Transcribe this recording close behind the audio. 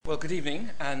Well, good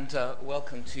evening, and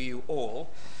welcome to you all,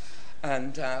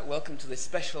 and welcome to this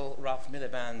special Ralph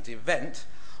Miliband event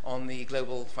on the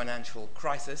global financial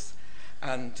crisis.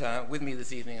 And with me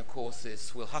this evening, of course,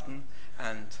 is Will Hutton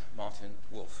and Martin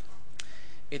Wolf.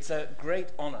 It's a great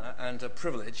honor and a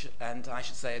privilege, and I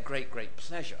should say a great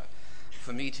pleasure,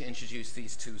 for me to introduce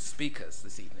these two speakers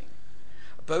this evening.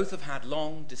 Both have had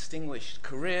long, distinguished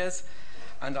careers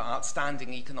and are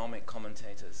outstanding economic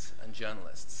commentators and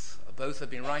journalists. Both have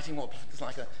been writing what is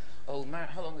like a old marriage.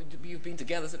 How long have you been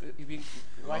together? You've been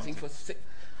writing for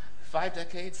 5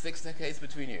 decades, 6 decades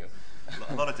between you?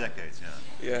 A lot of decades,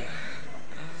 yeah. Yeah.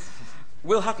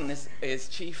 Will Hutton is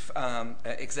chief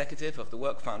executive of the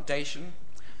Work Foundation.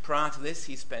 Prior to this,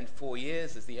 he spent 4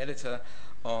 years as the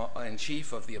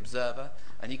editor-in-chief of The Observer,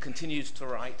 and he continues to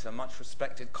write a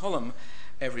much-respected column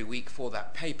every week for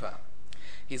that paper.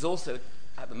 He's also,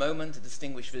 at the moment, a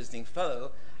distinguished visiting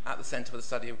fellow at the Center for the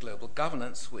Study of Global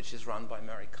Governance, which is run by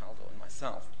Mary Kaldor and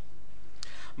myself.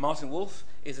 Martin Wolf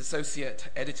is associate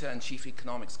editor and chief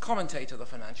economics commentator of the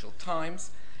Financial Times.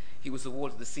 He was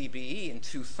awarded the CBE in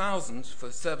 2000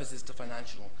 for services to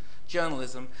financial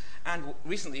journalism, and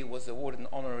recently was awarded an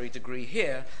honorary degree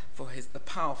here for the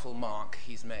powerful mark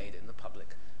he's made in the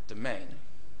public domain.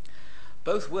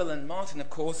 Both Will and Martin, of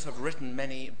course, have written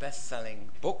many best-selling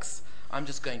books. I'm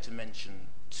just going to mention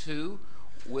 2.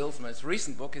 Will's most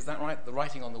recent book, is that right? The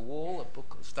Writing on the Wall, a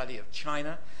book of study of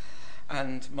China.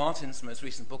 And Martin's most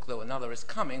recent book, though another is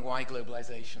coming, Why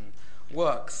Globalization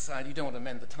Works. You don't want to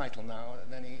amend the title now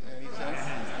in any sense?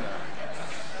 No.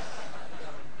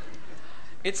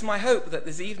 It's my hope that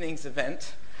this evening's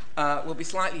event will be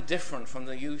slightly different from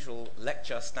the usual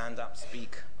lecture, stand-up,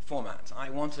 speak format.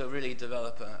 I want to really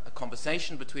develop a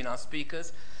conversation between our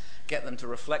speakers, get them to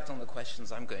reflect on the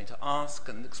questions I'm going to ask,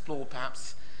 and explore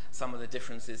perhaps some of the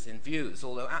differences in views,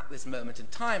 although at this moment in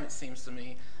time, it seems to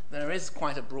me, there is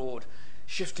quite a broad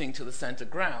shifting to the center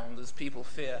ground as people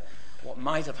fear what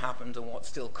might have happened and what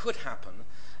still could happen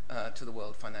to the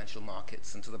world financial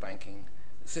markets and to the banking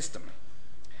system.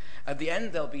 At the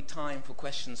end, there'll be time for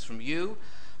questions from you.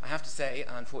 I have to say,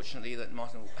 unfortunately, that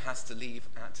Martin has to leave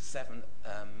at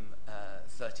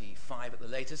 7:35 at the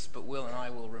latest, but Will and I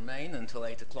will remain until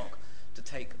 8 o'clock to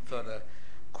take further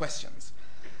questions.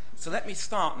 So let me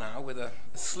start now with a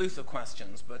sleuth of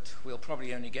questions, but we'll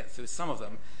probably only get through some of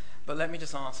them. But let me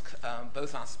just ask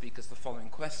both our speakers the following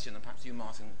question, and perhaps you,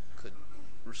 Martin, could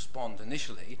respond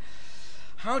initially.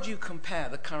 How do you compare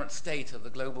the current state of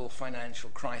the global financial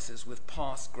crisis with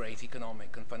past great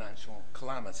economic and financial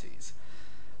calamities?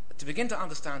 To begin to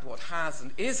understand what has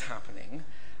and is happening,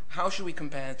 how should we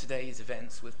compare today's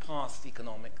events with past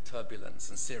economic turbulence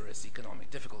and serious economic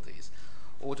difficulties?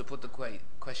 Or to put the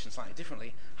question slightly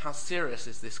differently, how serious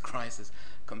is this crisis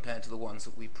compared to the ones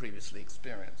that we previously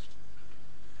experienced?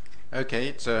 Okay,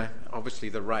 it's obviously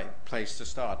the right place to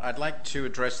start. I'd like to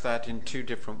address that in 2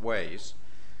 different ways.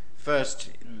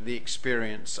 First, the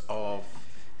experience of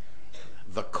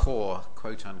the core,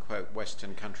 quote-unquote,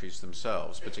 Western countries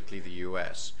themselves, particularly the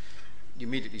US. You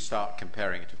immediately start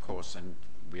comparing it, of course, and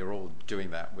we are all doing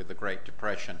that with the Great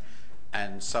Depression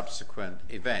and subsequent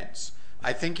events.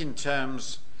 I think in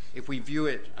terms, if we view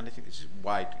it, and I think this is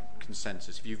wide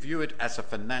consensus, if you view it as a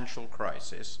financial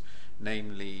crisis,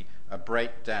 namely a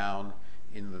breakdown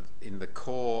in the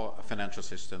core financial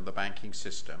system, the banking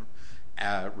system,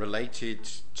 related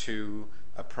to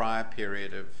a prior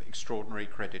period of extraordinary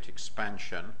credit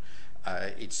expansion,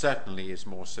 it certainly is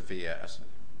more severe,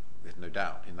 with no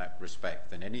doubt in that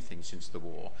respect, than anything since the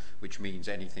war, which means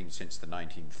anything since the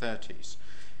 1930s.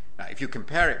 Now, if you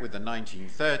compare it with the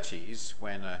 1930s,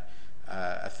 when a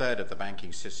third of the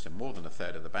banking system, more than a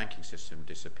third of the banking system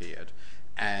disappeared,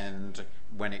 and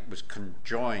when it was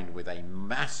conjoined with a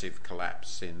massive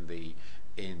collapse in the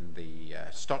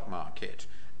stock market,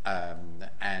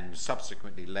 and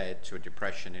subsequently led to a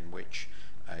depression in which,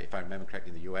 if I remember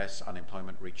correctly, in the US,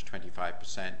 unemployment reached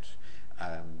 25%.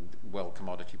 World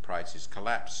commodity prices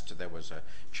collapsed. There was a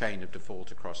chain of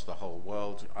default across the whole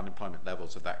world. Unemployment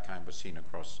levels of that kind were seen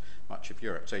across much of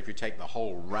Europe. So if you take the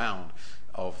whole round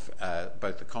of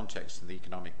both the context and the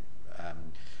economic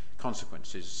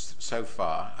consequences so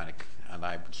far, and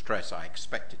I would stress I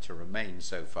expect it to remain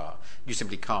so far, you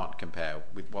simply can't compare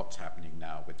with what's happening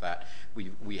now with that.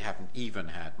 We haven't even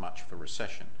had much of a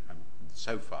recession.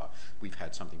 So far, we've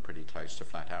had something pretty close to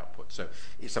flat output. So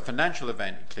it's a financial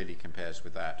event. It clearly compares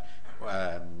with that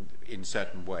in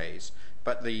certain ways.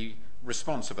 But the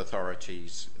response of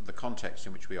authorities, the context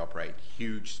in which we operate,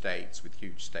 huge states with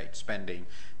huge state spending,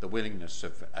 the willingness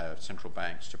of central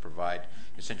banks to provide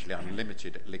essentially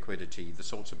unlimited liquidity, the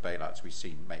sorts of bailouts we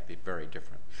see make it very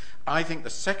different. I think the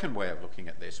second way of looking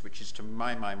at this, which is to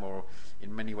my mind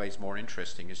in many ways more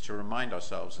interesting, is to remind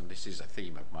ourselves, and this is a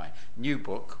theme of my new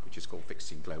book, which is called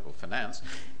Fixing Global Finance,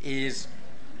 is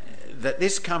that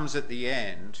this comes at the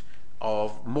end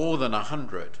of more than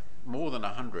 100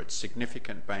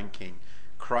 significant banking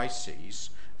crises,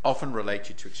 often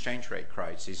related to exchange rate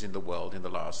crises in the world in the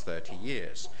last 30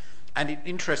 years. And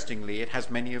interestingly, it has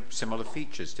many similar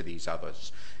features to these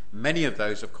others. Many of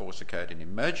those, of course, occurred in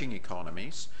emerging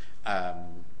economies.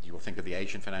 You'll think of the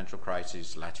Asian financial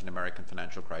crisis, Latin American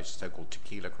financial crisis, so-called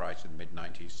tequila crisis in the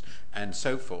mid-90s, and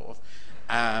so forth.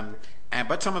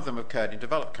 But some of them occurred in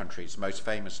developed countries, most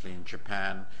famously in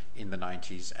Japan in the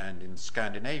 90s and in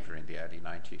Scandinavia in the early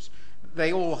 90s.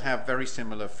 They all have very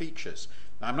similar features.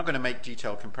 Now, I'm not going to make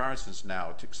detailed comparisons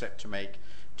now, except to make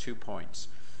 2 points.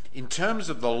 In terms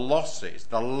of the losses,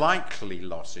 the likely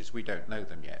losses, we don't know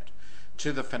them yet,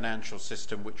 to the financial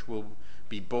system, which will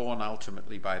be borne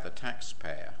ultimately by the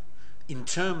taxpayer, in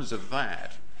terms of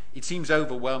that, it seems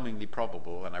overwhelmingly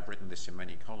probable, and I've written this in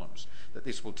many columns, that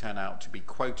this will turn out to be,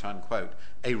 quote unquote,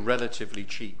 a relatively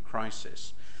cheap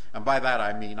crisis. And by that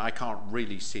I mean I can't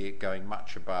really see it going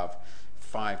much above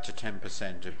 5 to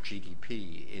 10% of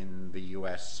GDP in the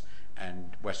US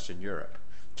and Western Europe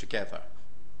together.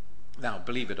 Now,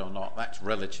 believe it or not, that's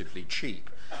relatively cheap.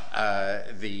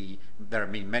 There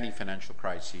have been many financial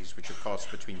crises which have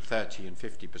cost between 30 and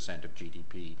 50% of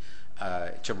GDP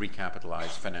to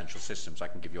recapitalize financial systems. I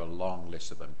can give you a long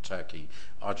list of them: Turkey,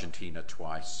 Argentina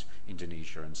twice,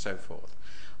 Indonesia, and so forth.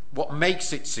 What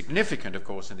makes it significant, of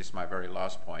course, and this is my very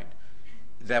last point,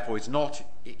 therefore, is not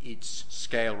its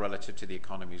scale relative to the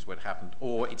economies what happened,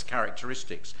 or its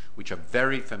characteristics, which are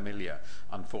very familiar,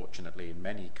 unfortunately, in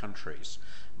many countries,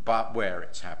 but where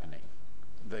it's happening.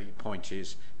 The point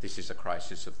is, this is a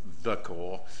crisis of the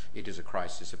core. It is a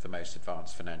crisis of the most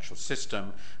advanced financial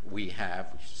system we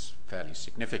have, which is fairly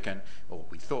significant, or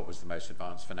we thought was the most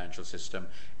advanced financial system,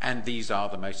 and these are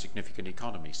the most significant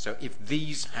economies. So if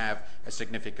these have a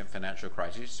significant financial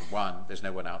crisis, one, there's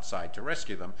no one outside to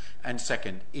rescue them, and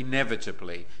second,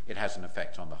 inevitably, it has an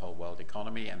effect on the whole world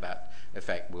economy, and that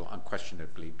effect will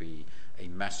unquestionably be a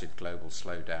massive global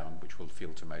slowdown, which will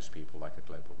feel to most people like a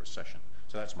global recession.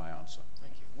 So that's my answer.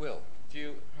 Thank you. Will,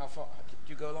 how far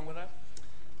do you go along with that?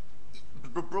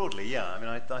 Broadly, yeah. I mean,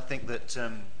 I think that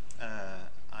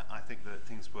I think that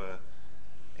things were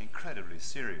incredibly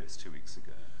serious 2 weeks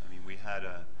ago. I mean, we had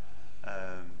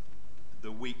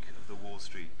the week of the Wall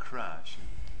Street crash in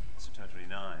September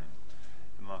 29.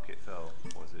 The market fell,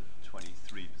 what was it,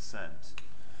 23%.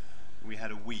 We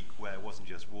had a week where it wasn't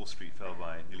just Wall Street fell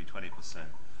by nearly 20%.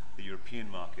 The European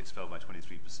markets fell by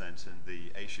 23%, and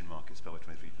the Asian markets fell by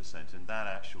 23%. And that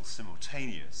actual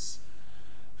simultaneous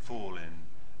fall in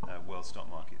world stock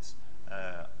markets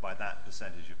by that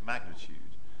percentage of magnitude,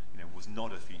 was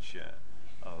not a feature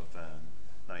of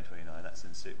 1929. That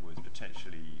since it was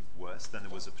potentially worse. Then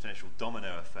there was a potential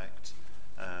domino effect,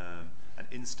 an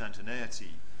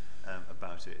instantaneity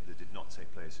about it that did not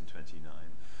take place in 1929.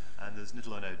 And there's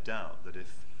little or no doubt that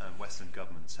if Western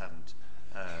governments hadn't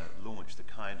launched the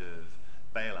kind of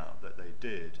bailout that they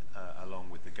did, along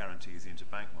with the guarantees into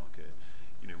bank market,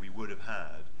 we would have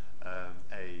had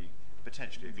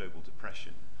potentially a global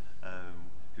depression,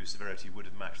 whose severity would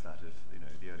have matched that of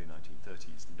the early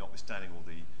 1930s, notwithstanding all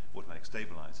the automatic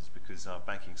stabilizers, because our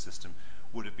banking system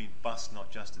would have been bust not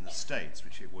just in the States,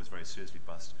 which it was very seriously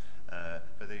bust,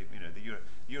 but the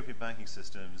European banking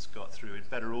systems got through in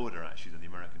better order actually than the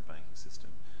American banking system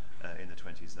in the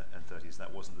 20s and 30s.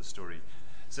 That wasn't the story.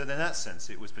 So in that sense,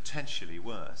 it was potentially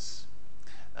worse,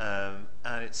 and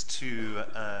it's to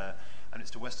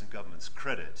Western governments'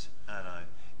 credit, and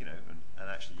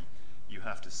actually you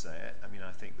have to say it. I mean,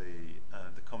 I think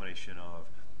the combination of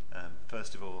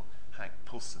first of all Hank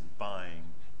Paulson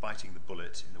biting the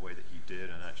bullet in the way that he did,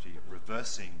 and actually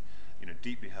reversing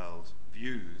deeply held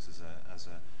views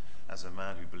as a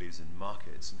man who believes in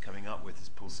markets, and coming up with his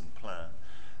Paulson plan,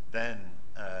 then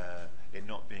it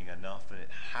not being enough, and it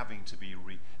having to be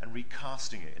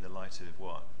recasting it in the light of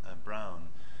what the Brown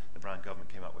government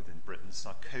came up with in Britain,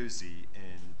 Sarkozy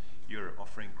in Europe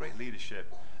offering great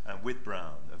leadership with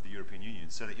Brown of the European Union,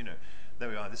 so that there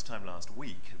we are this time last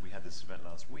week. We had this event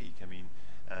last week. I mean,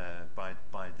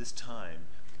 by this time,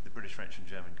 the British, French, and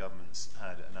German governments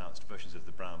had announced versions of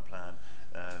the Brown plan.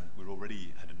 We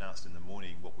already had announced in the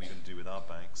morning what we were going to do with our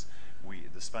banks.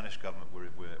 the Spanish government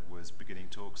was beginning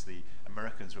talks. The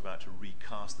Americans were about to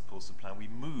recast the Paulson Plan. We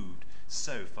moved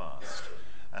so fast,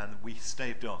 and we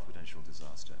staved off potential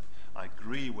disaster. I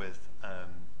agree with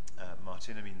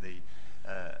Martin. I mean,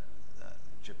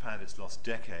 Japan had its lost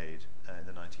decade in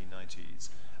the 1990s.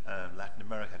 Latin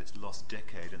America had its lost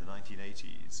decade in the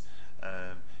 1980s.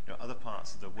 Other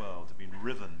parts of the world have been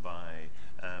riven by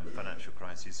financial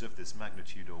crises of this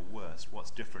magnitude or worse. What's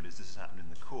different is this has happened in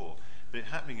the core, but it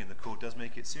happening in the core does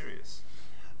make it serious.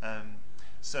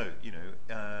 Another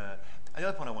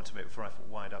point I want to make before I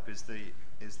wind up is I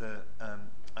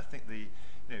think the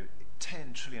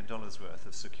 $10 trillion worth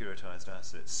of securitized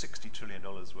assets, $60 trillion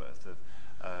worth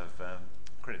of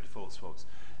credit default swaps.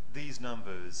 These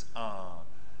numbers are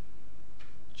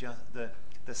just the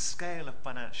scale of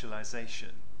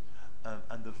financialization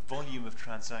and the volume of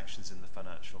transactions in the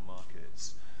financial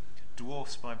markets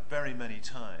dwarfs by very many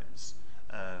times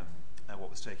what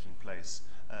was taking place,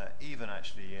 even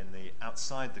actually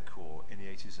outside the core in the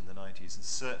 80s and the 90s, and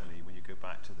certainly when you go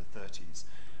back to the 30s.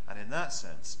 And in that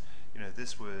sense,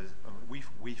 this was we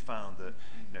found that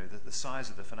the size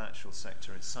of the financial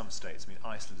sector in some states. I mean,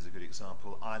 Iceland is a good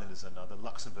example. Ireland is another.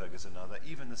 Luxembourg is another.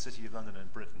 Even the City of London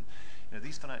and Britain.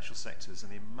 These financial sectors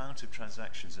and the amount of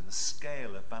transactions and the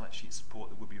scale of balance sheet support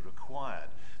that would be required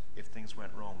if things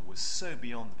went wrong was so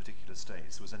beyond the particular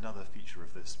states. There was another feature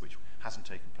of this which hasn't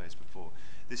taken place before.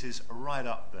 This is right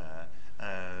up there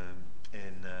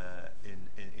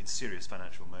in serious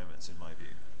financial moments, in my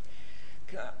view.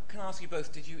 Can I ask you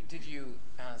both, did you,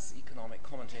 as economic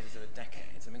commentators over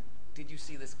decades, did you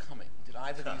see this coming? Did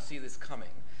either of you see this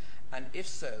coming? And if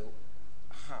so,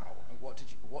 how? And what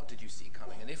did you see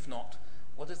coming? And if not,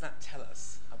 what does that tell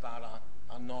us about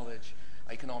our knowledge,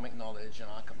 our economic knowledge, and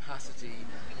our capacity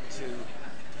to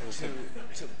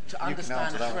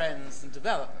understand trends and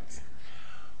developments?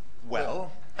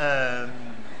 Well,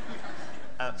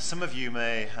 some of you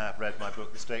may have read my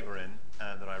book, The State We're In,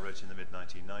 that I wrote in the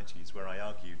mid-1990s, where I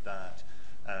argued that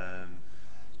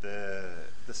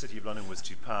the City of London was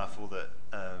too powerful, that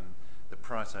the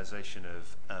prioritisation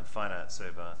of finance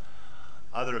over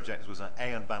other objectives was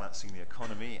unbalancing the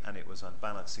economy, and it was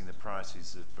unbalancing the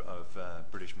priorities of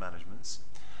British managements.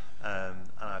 And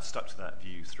I've stuck to that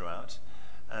view throughout.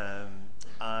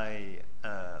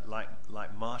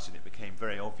 Like Martin, it became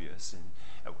very obvious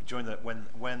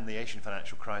when the Asian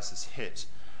financial crisis hit.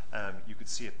 You could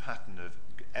see a pattern of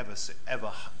ever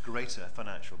greater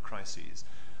financial crises.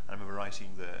 I remember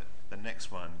writing the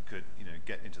next one could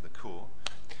get into the core.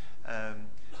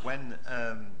 When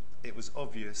it was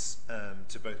obvious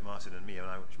to both Martin and me, and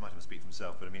Martin will speak for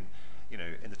himself, but in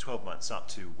the 12 months up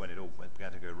to when it all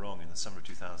began to go wrong in the summer of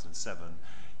 2007,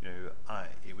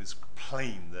 it was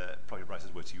plain that property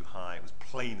prices were too high. It was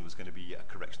plain there was going to be a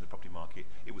correction in the property market.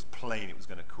 It was plain it was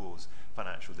going to cause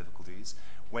financial difficulties.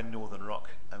 When Northern Rock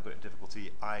got into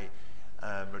difficulty, I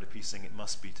wrote a piece saying it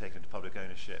must be taken into public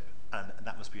ownership, and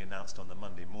that must be announced on the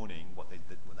Monday morning.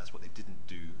 That's what they didn't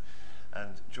do.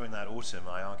 And during that autumn,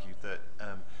 I argued that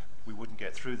we wouldn't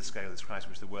get through the scale of this crisis,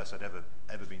 which is the worst I'd ever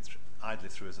been I'd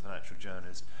lived through as a financial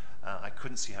journalist. I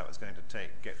couldn't see how it was going to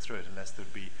get through it unless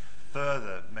there'd be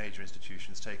further major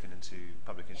institutions taken into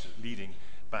leading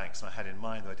banks. And I had in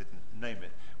mind, though I didn't name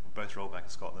it, both Royal Bank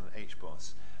of Scotland and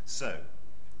HBOS. So,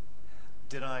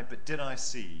 did I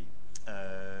see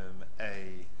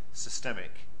a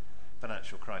systemic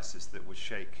financial crisis that would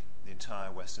shake the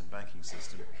entire Western banking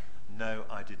system? No,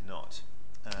 I did not.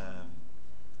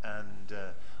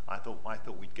 I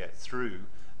thought we'd get through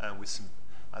with some.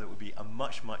 I thought it would be a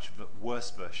much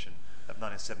worse version of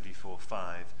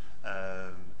 1974-5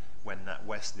 when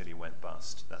NatWest nearly went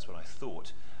bust. That's what I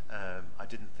thought. I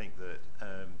didn't think that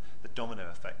the domino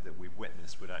effect that we've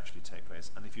witnessed would actually take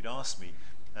place. And if you'd asked me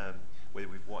whether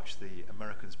we've watched the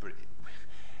Americans,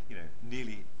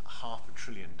 nearly $500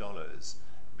 billion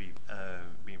be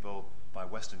involved by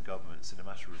Western governments in a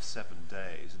matter of 7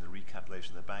 days in the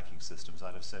recapitulation of the banking systems,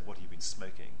 I'd have said, "What have you been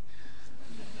smoking?"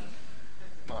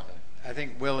 Martin. I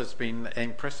think Will has been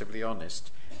impressively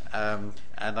honest, and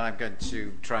I'm going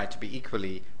to try to be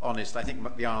equally honest. I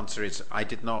think the answer is I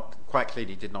quite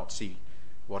clearly did not see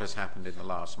what has happened in the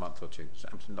last month or two. So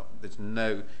there's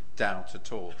no doubt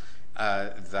at all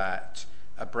that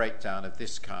a breakdown of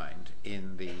this kind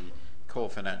in the core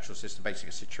financial system, basically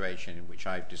a situation in which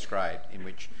I've described, in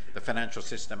which the financial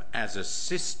system as a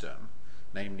system,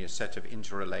 namely a set of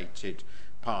interrelated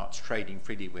parts trading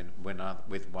freely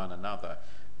with one another,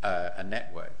 a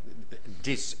network,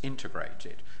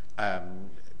 disintegrated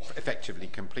effectively,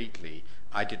 completely,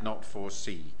 I did not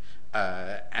foresee.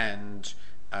 The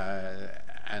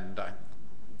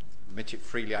admit it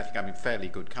freely, I think I'm in fairly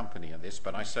good company on this,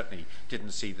 but I certainly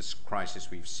didn't see this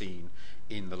crisis we've seen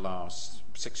in the last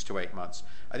 6 to 8 months.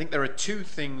 I think there are two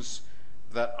things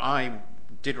that I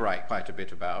did write quite a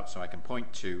bit about, so I can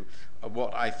point to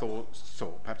what I thought,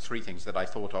 perhaps three things that I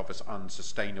thought of as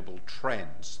unsustainable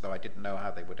trends, though I didn't know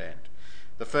how they would end.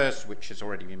 The first, which has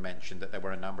already been mentioned, that there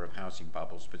were a number of housing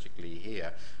bubbles, particularly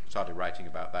here. Started writing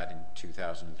about that in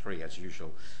 2003, as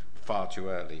usual, far too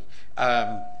early,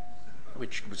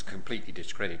 which was completely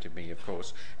discredited to me, of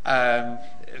course. The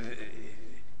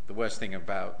worst thing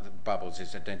about the bubbles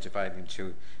is identifying them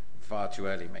far too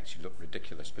early makes you look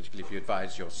ridiculous, particularly if you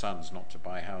advise your sons not to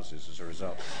buy houses as a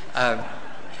result.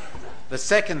 The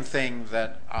second thing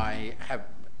that I have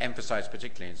emphasized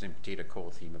particularly, is indeed a core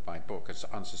theme of my book, as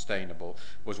unsustainable,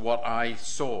 was what I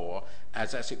saw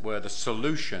as it were, the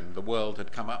solution the world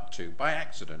had come up to, by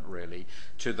accident really,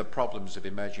 to the problems of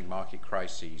emerging market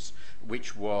crises,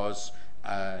 which was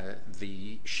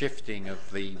the shifting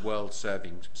of the world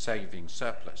saving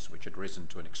surplus, which had risen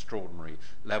to an extraordinary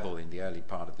level in the early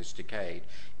part of this decade,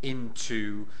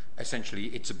 into essentially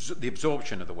the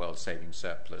absorption of the world saving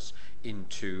surplus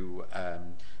into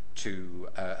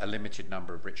a limited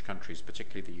number of rich countries,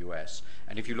 particularly the US.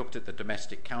 And if you looked at the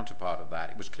domestic counterpart of that,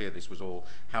 it was clear this was all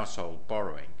household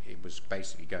borrowing. It was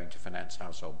basically going to finance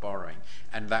household borrowing.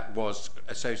 And that was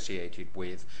associated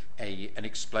with an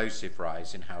explosive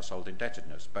rise in household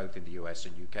indebtedness, both in the US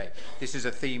and UK. This is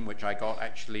a theme which I got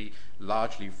actually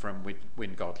largely from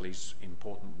Wynne Godley's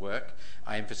important work.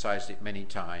 I emphasized it many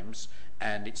times,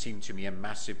 and it seemed to me a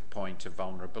massive point of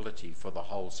vulnerability for the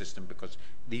whole system, because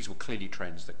these were clearly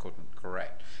trends that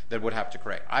would have to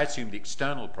correct. I assumed the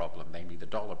external problem, namely the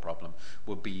dollar problem,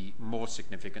 would be more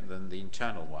significant than the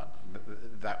internal one.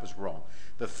 That was wrong.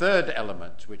 The third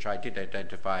element, which I did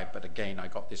identify, but again I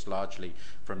got this largely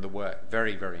from the work,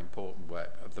 very, very important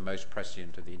work, of the most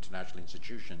prescient of the international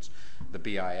institutions, the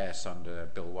BIS under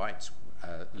Bill White's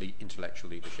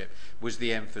intellectual leadership, was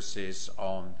the emphasis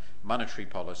on monetary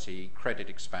policy, credit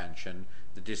expansion,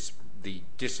 the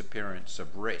disappearance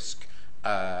of risk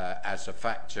as a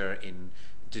factor in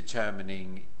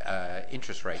determining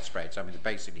interest rate spreads. I mean,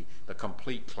 basically the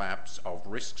complete collapse of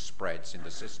risk spreads in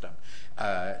the system,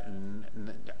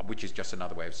 which is just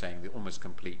another way of saying the almost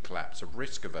complete collapse of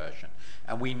risk aversion.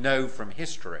 And we know from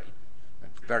history,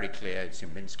 very clear, it's in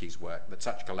Minsky's work, that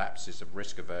such collapses of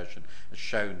risk aversion, as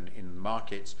shown in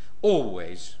markets,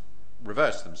 always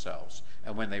reverse themselves.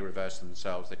 And when they reverse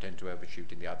themselves, they tend to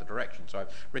overshoot in the other direction. So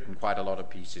I've written quite a lot of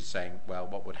pieces saying, well,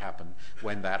 what would happen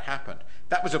when that happened?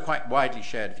 That was a quite widely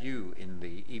shared view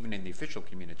even in the official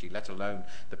community, let alone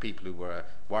the people who were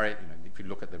worried. You know, if you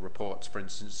look at the reports, for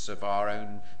instance, of our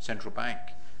own central bank,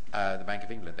 the Bank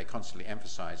of England, they constantly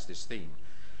emphasise this theme.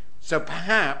 So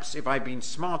perhaps if I'd been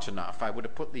smart enough, I would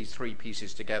have put these three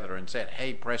pieces together and said,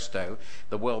 hey, presto,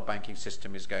 the world banking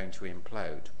system is going to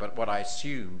implode. But what I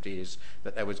assumed is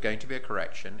that there was going to be a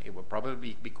correction. It would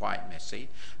probably be quite messy.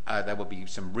 There would be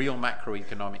some real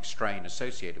macroeconomic strain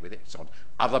associated with it. It's on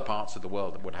other parts of the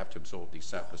world that would have to absorb these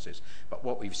surpluses. But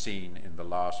what we've seen in the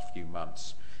last few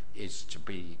months is, to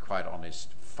be quite honest,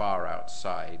 far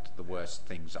outside the worst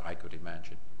things that I could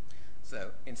imagine.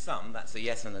 So in sum, that's a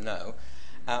yes and a no.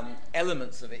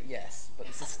 Elements of it, yes, but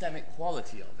the systemic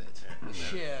quality of it, the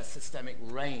sheer systemic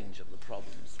range of the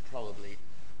problems, probably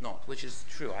not, which is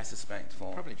true, I suspect,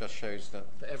 for Probably just shows that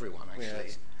for everyone,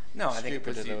 actually. No, I think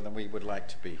stupider than we would like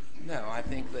to be. No, I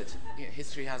think that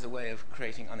history has a way of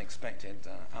creating unexpected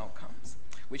outcomes,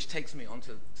 which takes me on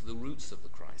to the roots of the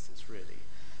crisis, really.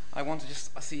 I want to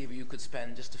just see if you could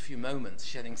spend just a few moments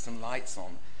shedding some lights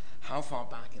on how far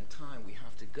back in time we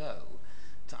have to go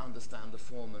to understand the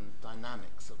form and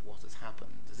dynamics of what has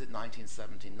happened. Is it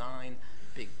 1979,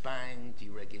 Big Bang,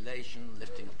 deregulation,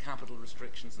 lifting of capital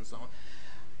restrictions and so on,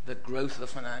 the growth of the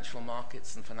financial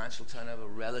markets and financial turnover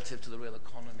relative to the real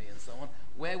economy and so on?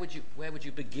 Where would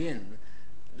you begin?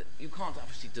 You can't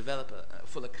obviously develop a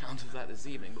full account of that this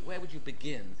evening, but where would you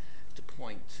begin to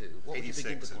point to? What would you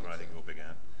begin to is point where I think it all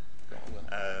began.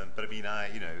 But I mean,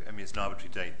 it's an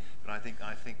arbitrary date. But I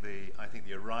think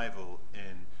the arrival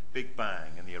in Big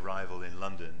Bang and the arrival in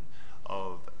London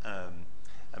of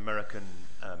American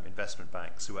investment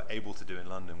banks who were able to do in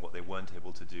London what they weren't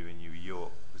able to do in New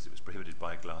York because it was prohibited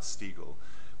by Glass-Steagall,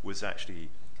 was actually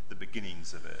the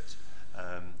beginnings of it.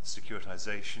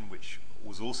 Securitization, which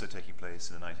was also taking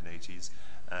place in the 1980s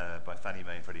by Fannie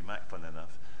Mae and Freddie Mac, funnily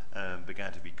enough,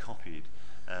 began to be copied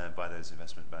by those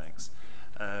investment banks.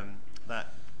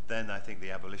 Then I think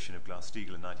the abolition of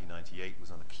Glass-Steagall in 1998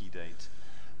 was on the key date.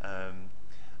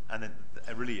 And then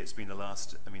really it's been the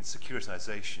last,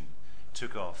 securitization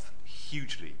took off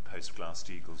hugely post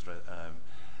Glass-Steagall's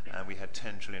and we had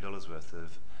 $10 trillion worth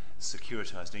of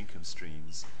securitized income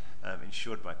streams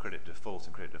insured by credit default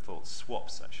and credit default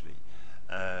swaps, actually,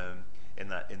 in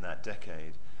that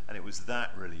decade. And it was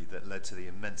that really that led to the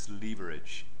immense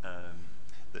leverage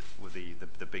that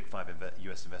the big five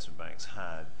U.S. investment banks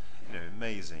had.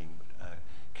 Amazing,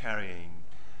 carrying,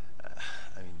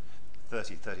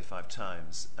 30, 35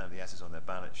 times the assets on their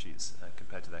balance sheets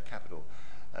compared to their capital.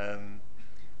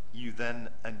 You then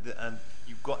and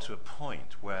you got to a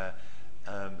point where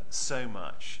so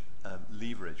much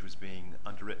leverage was being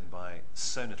underwritten by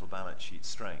so little balance sheet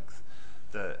strength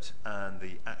and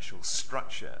the actual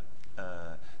structure,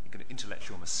 an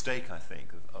intellectual mistake, I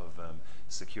think, of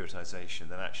securitization,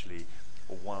 that actually,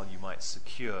 while you might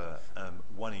secure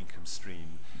one income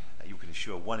stream, you could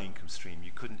insure one income stream,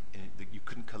 you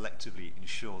couldn't collectively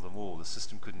insure them all. The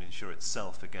system couldn't insure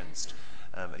itself against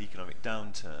an economic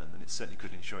downturn, and it certainly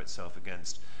couldn't insure itself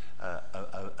against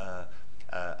a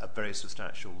very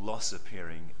substantial loss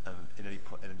appearing in any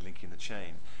link in the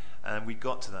chain. And we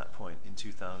got to that point in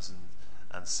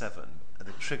 2007, and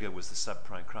the trigger was the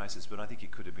subprime crisis, but I think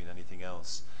it could have been anything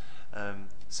else.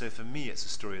 So for me, it's a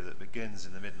story that begins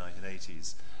in the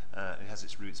mid-1980s. It has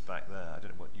its roots back there. I don't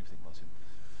know what you think, Martin.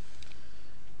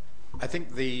 I think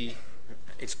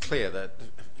it's clear that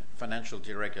financial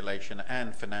deregulation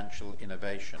and financial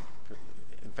innovation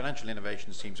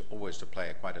seems always to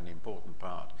play quite an important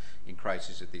part in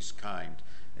crises of this kind.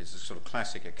 It's a sort of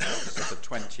classic account of the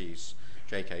 20s.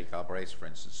 J.K. Galbraith, for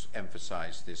instance,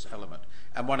 emphasized this element.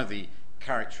 And one of the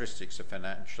characteristics of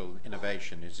financial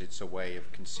innovation is it's a way of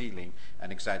concealing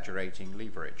and exaggerating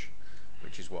leverage,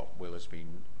 which is what Will has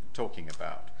been talking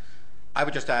about. I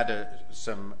would just add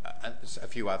a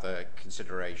few other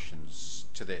considerations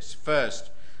to this.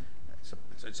 First,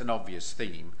 it's an obvious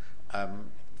theme.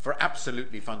 For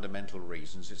absolutely fundamental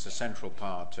reasons, it's a central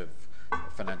part of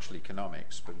financial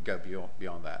economics, but go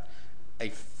beyond that. A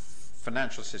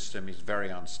financial system is very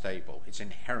unstable. It's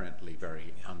inherently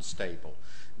very unstable.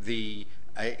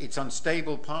 It's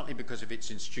unstable partly because of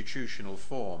its institutional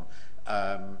form.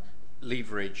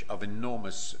 Leverage of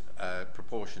enormous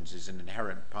proportions is an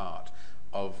inherent part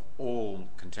of all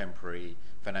contemporary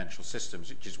financial systems,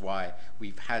 which is why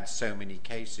we've had so many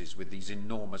cases with these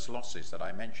enormous losses that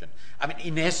I mentioned. I mean,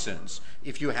 in essence,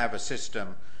 if you have a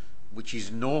system which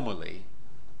is normally,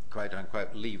 quote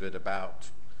unquote, levered about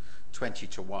 20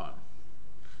 to 1,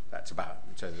 that's about,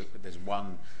 so there's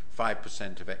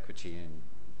 5% of equity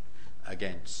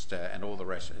against, and all the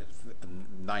rest,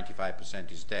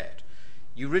 95% is debt.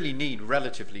 You really need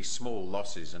relatively small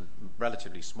losses and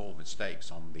relatively small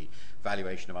mistakes on the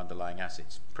valuation of underlying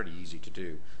assets. Pretty easy to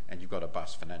do, and you've got a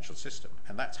bust financial system.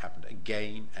 And that's happened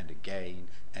again and again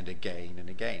and again and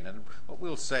again. And what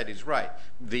Will said is right.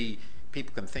 The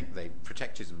people can think they've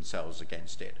protected themselves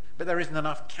against it, but there isn't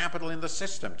enough capital in the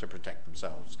system to protect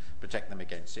them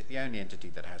against it. The only entity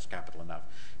that has capital enough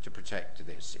to protect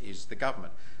this is the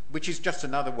government, which is just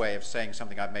another way of saying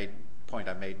something I've made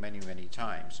many, many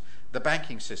times. The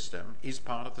banking system is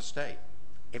part of the state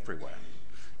everywhere.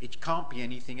 It can't be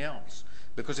anything else,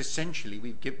 because essentially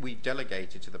we've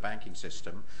delegated to the banking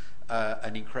system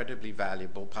an incredibly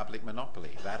valuable public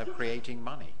monopoly, that of creating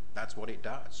money. That's what it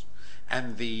does.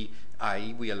 And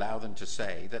i.e., we allow them to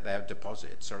say that their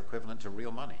deposits are equivalent to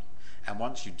real money. And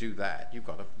once you do that,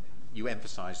 you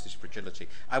emphasize this fragility.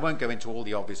 I won't go into all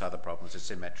the obvious other problems,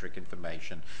 asymmetric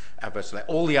information, adverse,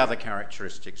 all the other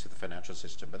characteristics of the financial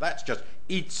system, but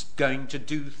it's going to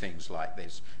do things like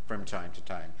this from time to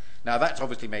time. Now, that's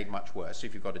obviously made much worse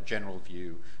if you've got a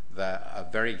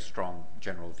very strong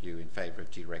general view in favor of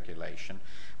deregulation.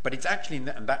 But it's actually,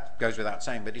 and that goes without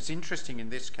saying, but it's interesting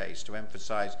in this case to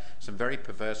emphasize some very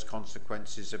perverse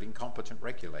consequences of incompetent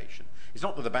regulation. It's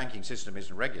not that the banking system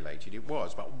isn't regulated, it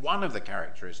was, but one of the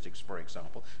characteristics, for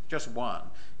example, just one,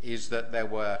 is that there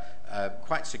were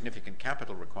quite significant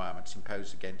capital requirements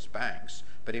imposed against banks,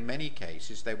 but in many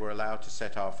cases they were allowed to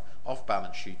set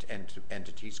off-balance sheet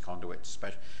entities, conduits,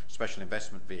 special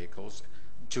investment vehicles,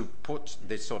 to put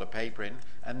this sort of paper in,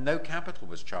 and no capital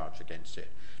was charged against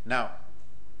it. Now,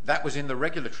 that was in the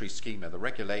regulatory schema. The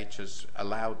regulators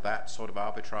allowed that sort of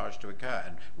arbitrage to occur,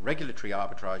 and regulatory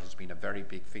arbitrage has been a very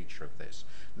big feature of this.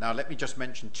 Now, let me just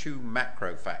mention two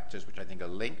macro factors which I think are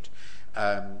linked.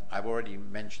 I've already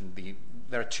mentioned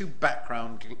there are three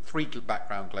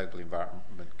background global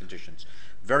environment conditions.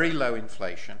 Very low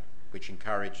inflation, which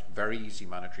encouraged very easy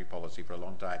monetary policy for a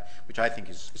long time, which I think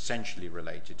is essentially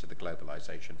related to the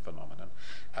globalization phenomenon,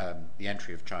 the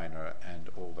entry of China and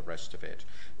all the rest of it.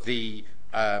 The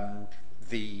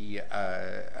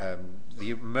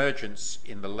emergence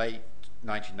in the late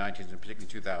 1990s and particularly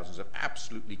 2000s of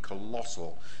absolutely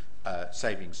colossal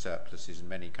savings surpluses in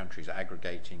many countries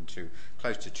aggregating to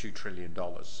close to $2 trillion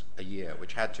a year,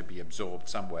 which had to be absorbed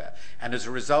somewhere. And as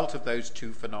a result of those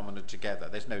two phenomena together,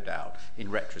 there's no doubt, in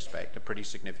retrospect, a pretty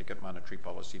significant monetary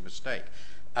policy mistake.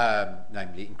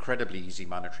 Namely, incredibly easy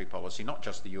monetary policy, not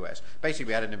just the US. Basically,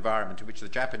 we had an environment in which the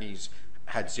Japanese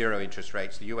had 0 interest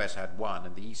rates, the US had 1,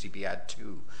 and the ECB had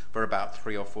 2 for about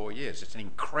 3 or 4 years. It's an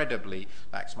incredibly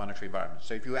lax monetary environment.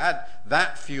 So if you add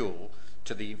that fuel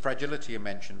to the fragility you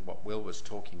mentioned, what Will was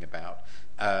talking about,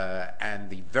 and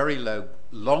the very low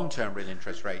long-term real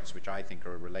interest rates, which I think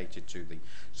are related to the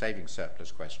savings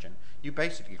surplus question, you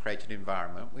basically create an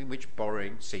environment in which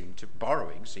borrowing seemed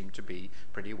to be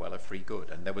pretty well a free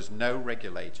good, and there was no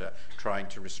regulator trying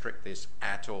to restrict this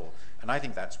at all. And I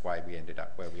think that's why we ended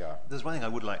up where we are. There's one thing I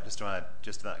would like just to add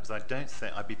just to that, because I don't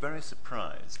think, I'd be very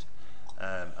surprised,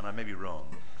 and I may be wrong,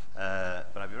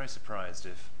 but I'd be very surprised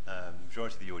if the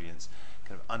majority of the audience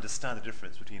kind of understand the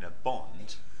difference between a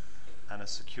bond and a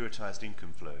securitized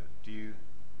income flow. I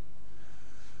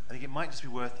think it might just be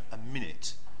worth a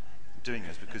minute doing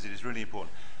this, because it is really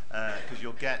important, because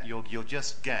you'll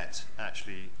just get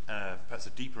actually perhaps a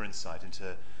deeper insight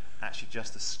into actually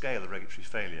just the scale of regulatory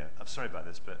failure. I'm sorry about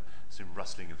this, but some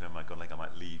rustling of my God, like I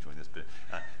might leave during this, but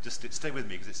just stay with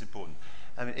me because it's important.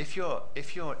 I mean, if you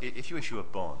issue a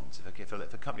bond, okay, if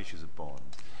a company issues a bond,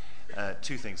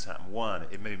 two things happen. One,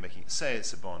 it may be making, say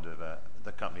it's a bond of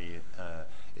the company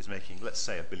is making, let's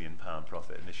say, £1 billion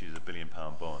profit and issues a £1 billion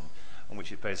bond on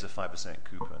which it pays a 5%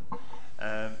 coupon.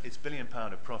 Its £1 billion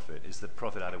of profit is the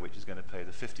profit out of which is going to pay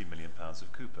the £50 million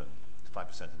of coupon.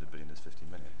 5% of the billion is 50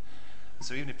 million.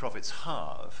 So even if profits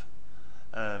halve,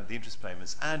 the interest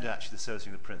payments and actually the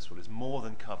servicing of the principal is more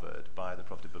than covered by the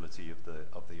profitability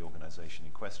of the organisation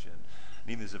in question.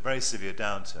 And even if there's a very severe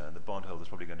downturn, the bondholder is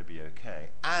probably going to be okay,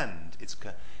 and it's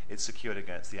secured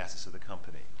against the assets of the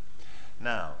company.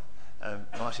 Now,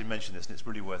 Martin mentioned this, and it's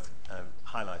really worth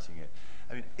highlighting it.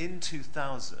 I mean, in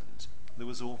 2000, there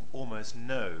was almost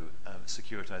no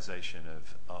securitization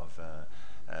of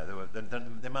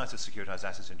the amount of securitized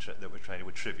assets that were traded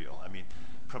were trivial. I mean,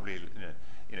 probably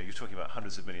you're talking about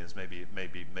hundreds of millions, maybe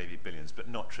billions, but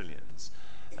not trillions.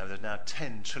 There's now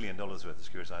 $10 trillion worth of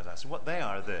securitized assets. What they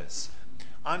are this: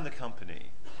 I'm the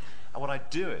company, and what I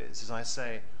do is I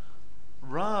say,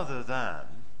 rather than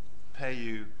pay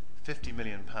you £50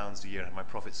 million a year and my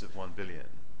profits of £1 billion,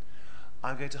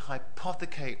 I'm going to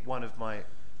hypothecate one of my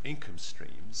income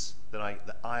streams that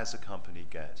I as a company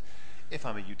get. If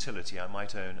I'm a utility, I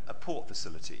might own a port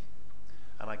facility,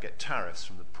 and I get tariffs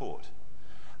from the port,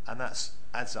 and that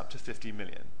adds up to 50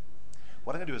 million.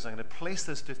 What I'm going to do is I'm going to place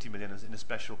those 50 million in a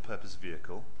special purpose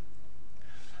vehicle,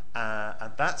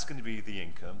 and that's going to be the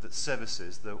income that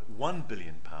services the £1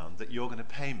 billion that you're going to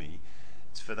pay me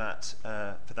for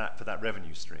that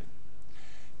revenue stream.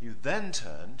 You then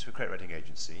turn to a credit rating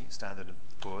agency, Standard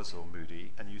 & Poor's or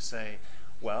Moody, and you say,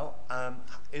 well,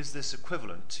 is this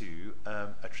equivalent to a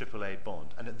AAA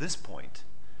bond? And at this point,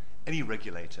 any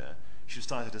regulator should have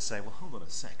started to say, well, hold on a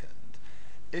second.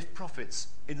 If profits,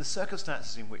 in the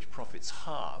circumstances in which profits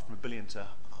halve from $1 billion to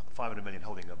 500 million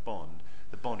holding a bond,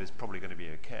 the bond is probably going to be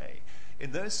okay.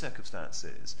 In those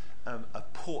circumstances, a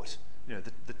port,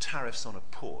 the tariffs on a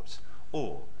port,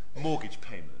 or mortgage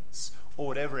payments, or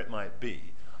whatever it might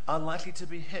be, are likely to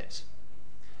be hit.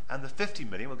 And the 50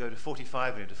 million will go to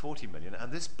 45 million to 40 million,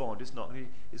 and this bond is going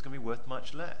to be worth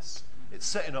much less. It's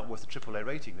certainly not worth the AAA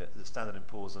rating that the Standard &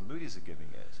 Poor's and Moody's are giving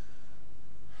it.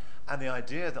 And the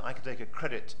idea that I could take a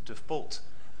credit default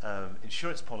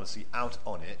insurance policy out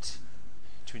on it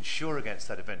to insure against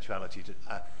that eventuality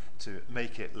to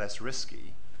make it less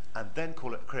risky, and then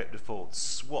call it a credit default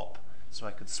swap, so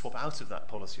I can swap out of that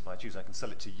policy if I choose. I can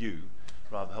sell it to you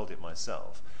rather than hold it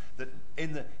myself. That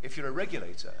if you're a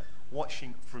regulator,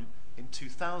 watching from in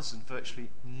 2000 virtually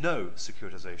no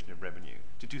securitization of revenue,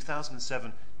 to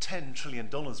 2007 $10 trillion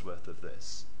worth of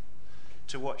this,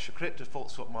 to watch a credit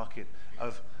default swap market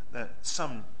of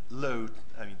some low,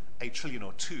 $8 trillion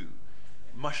or $2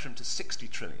 mushroom to 60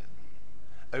 trillion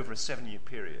over a 7-year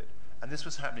period. And this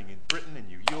was happening in Britain, in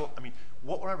New York. I mean,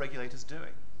 what were our regulators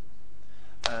doing?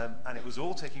 And it was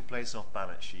all taking place off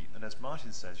balance sheet. And as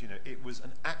Martin says, it was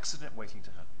an accident waiting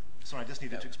to happen. Sorry, I just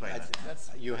needed to explain that.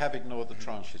 You have ignored the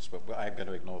tranches, but I'm going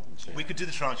to ignore them too. We could do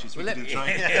the tranches.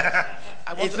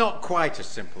 It's not quite as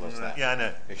simple as that. Yeah, I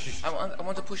know. I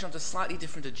want to push on to a slightly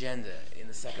different agenda in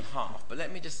the second half, but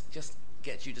let me just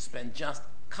get you to spend just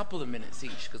a couple of minutes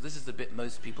each, because this is the bit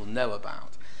most people know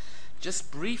about,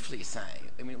 just briefly say,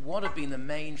 what have been the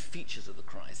main features of the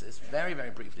crisis, very,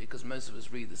 very briefly, because most of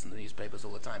us read this in the newspapers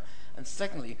all the time. And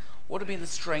secondly, what have been the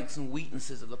strengths and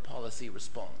weaknesses of the policy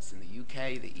response in the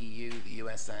UK, the EU, the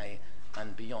USA,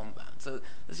 and beyond that. So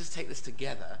let's just take this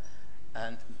together,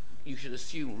 and you should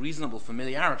assume reasonable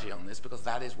familiarity on this, because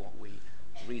that is what we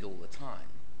read all the time.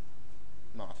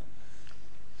 Martin.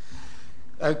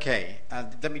 Okay,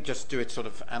 let me just do it sort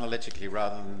of analytically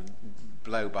rather than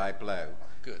blow by blow.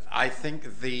 Good. I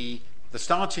think the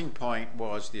starting point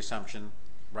was the assumption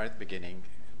right at the beginning,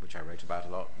 which I wrote about a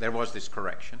lot. There was this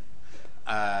correction,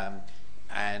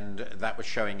 and that was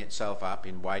showing itself up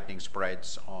in widening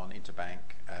spreads on interbank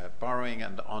borrowing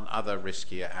and on other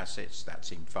riskier assets. That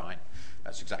seemed fine.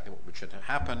 That's exactly what should have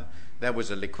happened. There was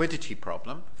a liquidity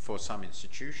problem for some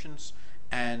institutions,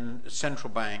 and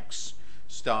central banks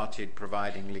started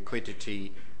providing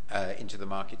liquidity into the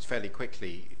markets fairly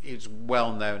quickly. It's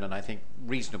well known, and I think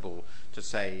reasonable to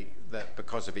say that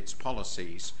because of its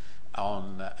policies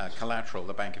on collateral,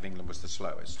 the Bank of England was the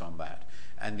slowest on that,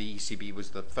 and the ECB was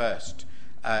the first.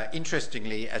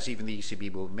 Interestingly, as even the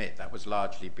ECB will admit, that was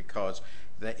largely because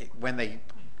when they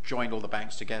joined all the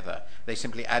banks together, they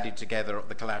simply added together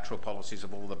the collateral policies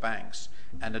of all the banks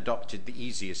and adopted the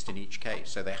easiest in each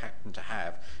case. So they happened to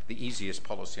have the easiest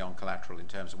policy on collateral in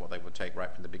terms of what they would take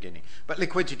right from the beginning. But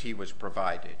liquidity was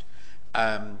provided.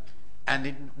 And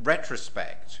in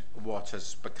retrospect, what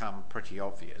has become pretty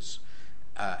obvious,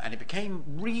 and it became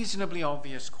reasonably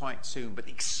obvious quite soon, but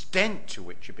the extent to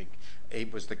which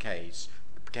it was the case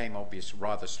became obvious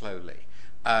rather slowly.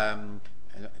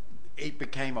 It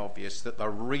became obvious that the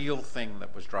real thing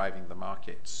that was driving the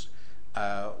markets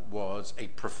was a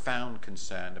profound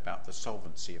concern about the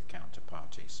solvency of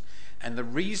counterparties. And the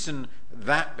reason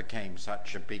that became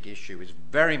such a big issue is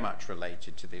very much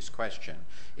related to this question,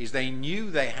 is they knew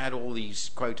they had all these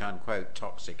quote-unquote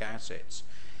toxic assets,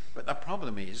 but the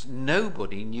problem is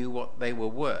nobody knew what they were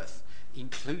worth,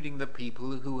 including the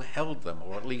people who held them,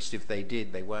 or at least if they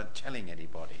did, they weren't telling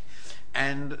anybody.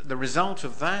 And the result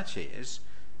of that is,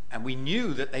 and we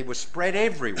knew that they were spread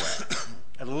everywhere.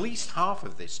 At least half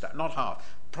of this stuff, not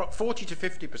half, 40 to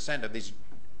 50% of this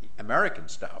American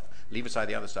stuff, leave aside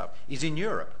the other stuff, is in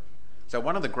Europe. So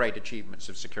one of the great achievements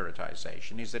of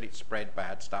securitization is that it spread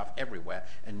bad stuff everywhere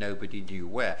and nobody knew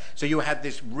where. So you had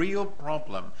this real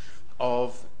problem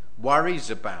of worries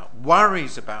about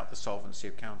the solvency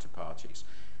of counterparties.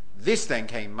 This then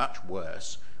came much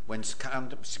worse when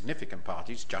significant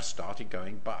parties just started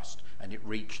going bust, and it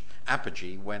reached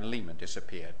apogee when Lehman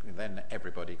disappeared. And then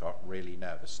everybody got really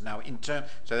nervous. Now, so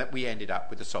that we ended up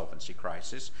with the solvency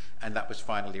crisis, and that was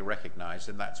finally recognized,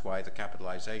 and that's why the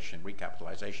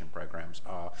recapitalization programs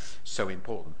are so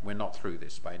important. We're not through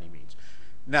this by any means.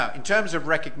 Now, in terms of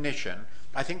recognition,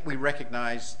 I think we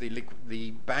recognize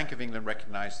the Bank of England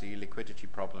recognized the liquidity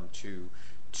problem too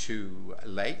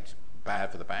late.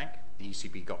 Bad for the bank. The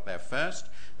ECB got there first.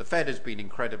 The Fed has been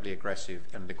incredibly aggressive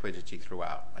in liquidity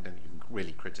throughout. I don't think you can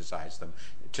really criticize them.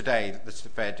 Today, the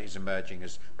Fed is emerging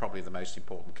as probably the most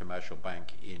important commercial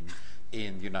bank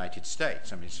in the United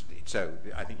States. I mean, so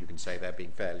I think you can say they're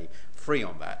being fairly free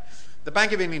on that. The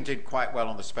Bank of England did quite well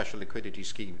on the special liquidity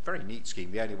scheme. Very neat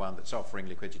scheme, the only one that's offering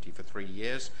liquidity for 3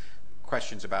 years.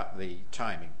 Questions about the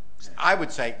timing. I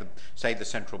would say the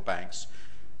central banks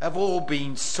have all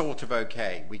been sort of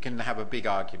okay. We can have a big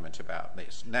argument about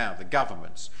this. Now, the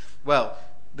governments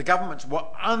were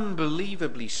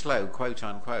unbelievably slow, quote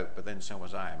unquote, but then so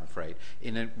was I, I'm afraid,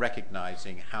 in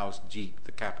recognizing how deep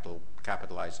the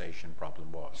capitalization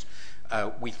problem was.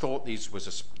 We thought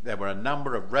there were a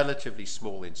number of relatively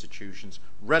small institutions,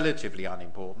 relatively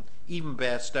unimportant, even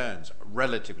Bear Stearns,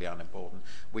 relatively unimportant,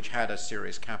 which had a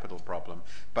serious capital problem,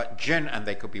 and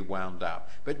they could be wound up.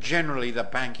 But generally, the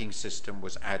banking system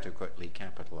was adequately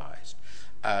capitalized.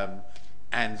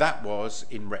 And that was,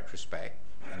 in retrospect,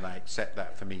 and I accept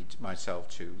that for myself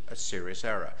to a serious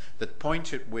error. The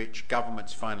point at which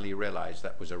governments finally realized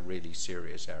that was a really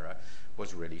serious error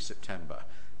was really September.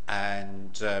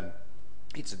 And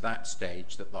it's at that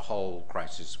stage that the whole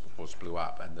crisis, of course, blew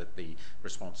up, and that the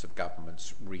response of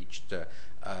governments reached a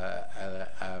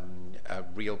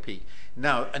real peak.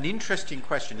 Now, an interesting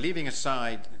question, leaving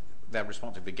aside their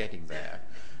response to getting there,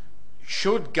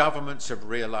 should governments have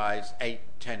realized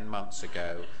 8-10 months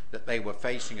ago that they were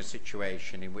facing a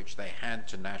situation in which they had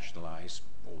to nationalize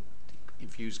or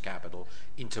infuse capital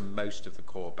into most of the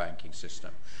core banking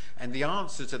system? And the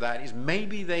answer to that is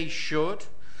maybe they should,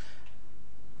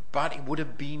 But it would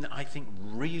have been, I think,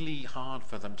 really hard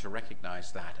for them to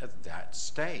recognize that at that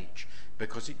stage,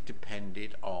 because it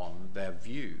depended on their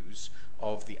views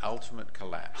of the ultimate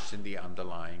collapse in the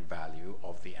underlying value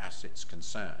of the assets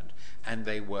concerned. And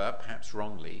they were, perhaps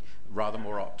wrongly, rather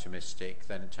more optimistic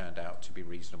than it turned out to be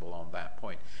reasonable on that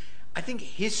point. I think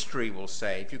history will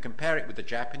say, if you compare it with the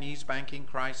Japanese banking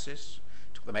crisis,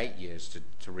 it took them 8 years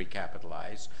to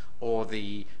recapitalize, or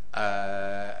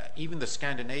even the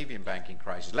Scandinavian banking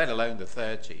crisis, let alone the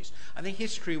 30s, I think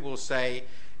history will say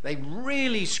they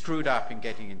really screwed up in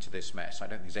getting into this mess. I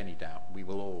don't think there's any doubt. We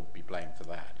will all be blamed for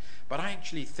that. But I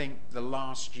actually think the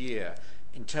last year,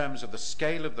 in terms of the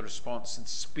scale of the response and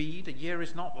speed, a year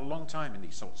is not a long time in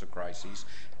these sorts of crises,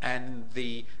 and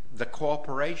the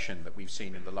cooperation that we've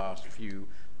seen in the last few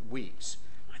weeks,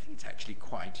 I think it's actually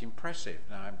quite impressive.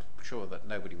 Now, I'm sure that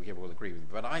nobody here will agree with me,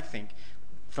 but I think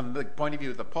from the point of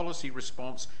view of the policy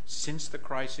response since the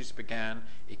crisis began,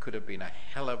 it could have been a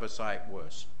hell of a sight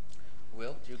worse.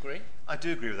 Will, do you agree? I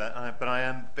do agree with that, but I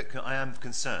am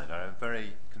concerned. I am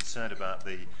very concerned about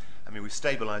we've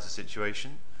stabilised the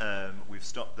situation. We've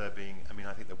stopped there being.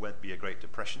 I think there won't be a Great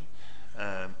Depression,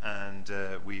 and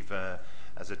we've,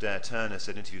 as Adair Turner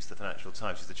said in interviews to the Financial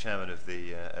Times, she's the chairman of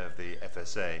the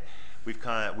FSA. We've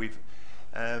kind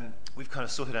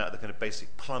of sorted out the kind of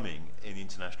basic plumbing in the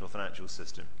international financial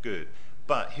system. Good,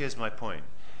 but here's my point.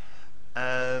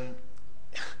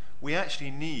 We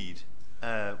actually need.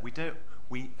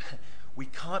 We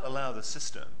can't allow the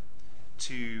system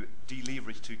to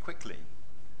deleverage too quickly.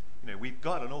 We've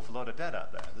got an awful lot of debt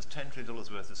out there. There's $10 trillion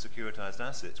worth of securitized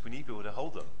assets. We need people to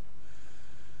hold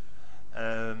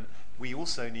them. We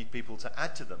also need people to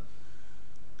add to them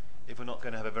if we're not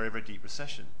going to have a very, very deep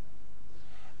recession.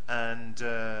 And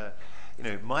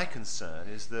my concern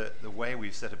is that the way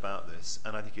we've set about this,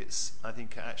 and I'm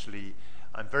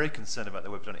very concerned about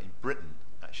the way we've done it in Britain.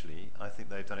 Actually, I think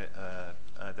they've done it.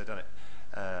 I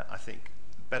think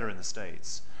better in the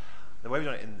States. The way we've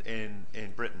done it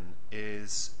in Britain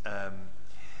is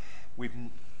we've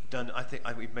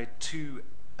made two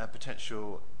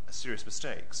potential serious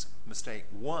mistakes. Mistake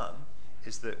one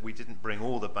is that we didn't bring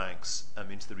all the banks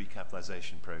into the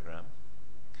recapitalisation programme.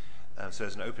 So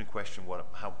there's an open question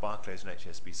how Barclays and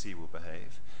HSBC will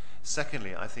behave.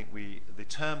 Secondly, I think the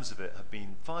terms of it have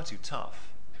been far too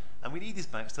tough. And we need these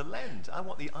banks to lend. I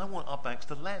want our banks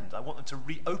to lend. I want them to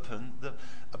reopen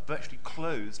a virtually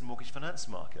closed mortgage finance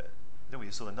market. I don't know if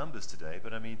you saw the numbers today,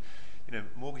 but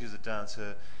mortgages are down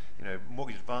to,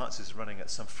 mortgage advances running at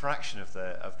some fraction of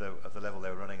the level they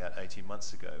were running at 18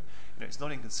 months ago. It's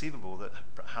not inconceivable that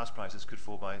house prices could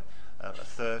fall by a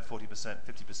third, 40%,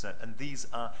 50%, and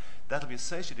that'll be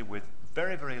associated with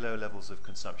very, very low levels of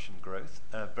consumption growth,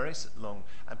 very long,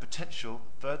 and potential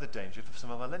further danger for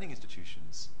some of our lending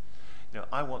institutions.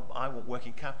 I want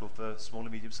working capital for small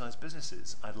and medium-sized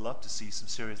businesses. I'd love to see some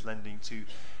serious lending to,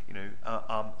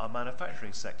 our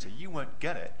manufacturing sector. You won't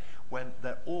get it when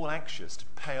they're all anxious to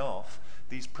pay off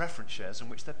these preference shares in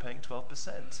which they're paying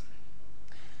 12%.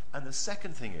 And the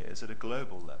second thing is, at a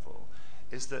global level,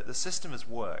 is that the system has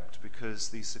worked because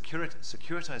the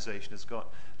securitization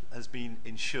has been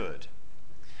insured,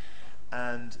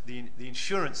 and the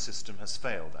insurance system has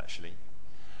failed actually.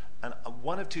 And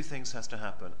one of two things has to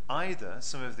happen. Either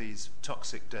some of these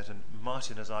toxic debt, and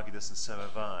Martin has argued this and so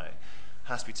have I,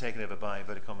 has to be taken over by,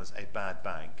 inverted commas, a bad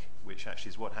bank, which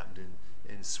actually is what happened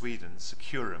in Sweden.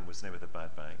 Securum was the name of the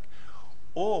bad bank.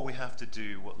 Or we have to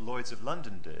do what Lloyd's of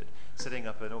London did, setting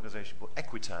up an organisation called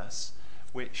Equitas,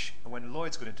 which, when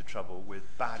Lloyd's got into trouble with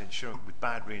bad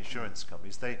reinsurance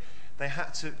companies, they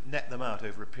had to net them out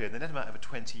over a period. They net them out over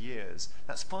 20 years.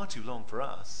 That's far too long for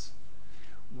us.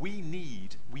 We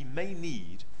may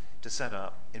need to set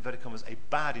up, inverted commas, a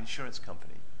bad insurance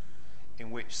company in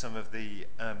which some of the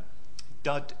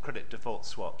dud credit default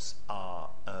swaps are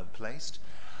placed.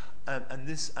 And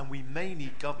we may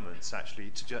need governments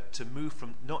actually to move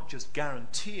from not just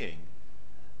guaranteeing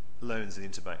loans in the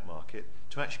interbank market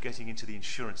to actually getting into the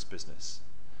insurance business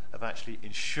of actually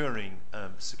insuring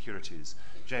securities.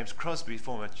 James Crosby,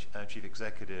 former chief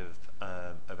executive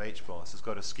of HBOS, has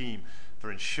got a scheme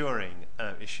for insuring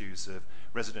issues of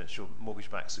residential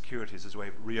mortgage-backed securities as a way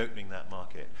of reopening that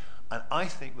market. And I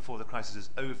think before the crisis is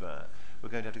over, we're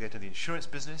going to have to get into the insurance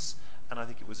business, and I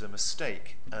think it was a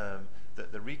mistake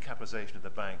that the recapitalisation of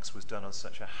the banks was done on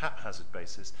such a haphazard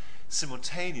basis,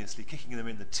 simultaneously kicking them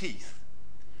in the teeth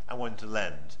and wanting to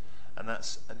lend. And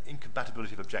that's an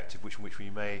incompatibility of objective which we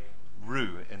may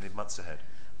rue in the months ahead.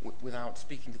 Without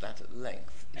speaking to that at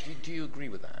length, do you agree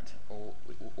with that, or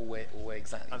where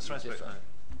exactly? I'm sorry,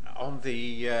 on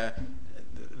the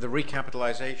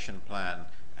recapitalisation plan,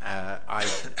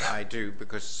 I do,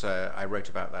 because I wrote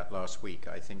about that last week.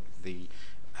 I think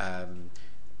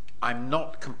I'm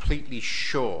not completely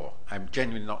sure, I'm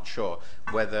genuinely not sure,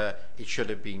 whether it should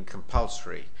have been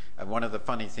compulsory. And one of the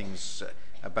funny things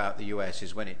about the US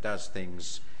is when it does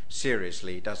things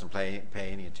seriously, it doesn't pay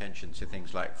any attention to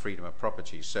things like freedom of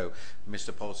property. So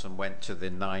Mr. Paulson went to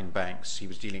the 9 banks he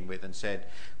was dealing with and said,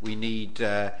 we need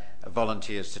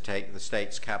volunteers to take the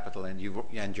state's capital, and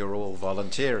you're all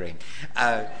volunteering.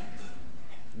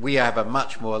 We have a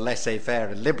much more laissez-faire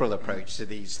and liberal approach to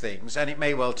these things, and it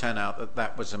may well turn out that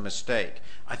that was a mistake.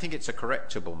 I think it's a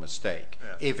correctable mistake,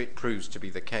 if it proves to be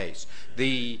the case.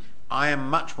 I am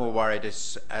much more worried,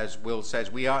 as Will says,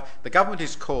 the government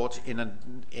is caught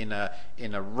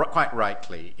quite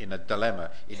rightly in a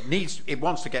dilemma. It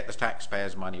wants to get the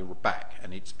taxpayers' money back,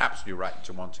 and it's absolutely right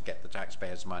to want to get the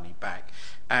taxpayers' money back,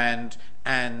 and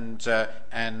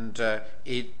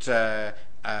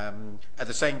at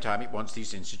the same time, it wants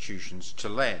these institutions to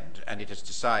lend, and it has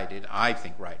decided, I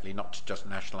think rightly, not to just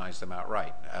nationalise them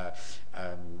outright.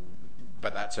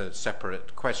 But that's a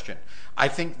separate question. I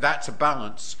think that's a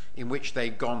balance in which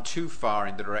they've gone too far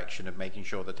in the direction of making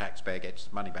sure the taxpayer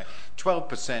gets money back.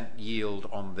 12% yield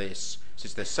on this,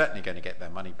 since they're certainly going to get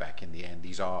their money back in the end.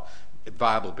 These are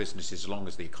viable businesses as long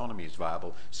as the economy is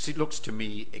viable. It looks to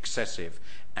me excessive,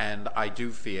 and I do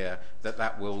fear that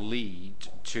that will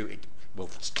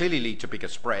clearly lead to bigger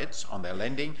spreads on their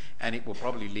lending, and it will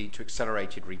probably lead to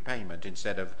accelerated repayment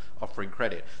instead of offering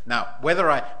credit. Now,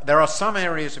 there are some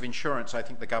areas of insurance I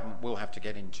think the government will have to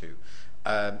get into.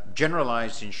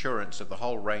 Generalized insurance of the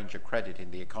whole range of credit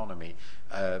in the economy,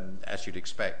 as you'd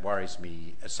expect, worries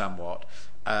me somewhat,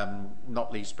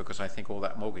 not least because I think all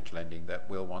that mortgage lending that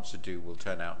Will wants to do will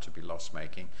turn out to be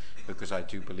loss-making, because I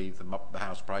do believe the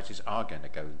house prices are going to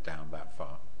go down that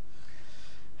far.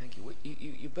 Thank you.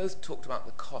 You both talked about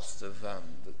the cost of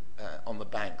on the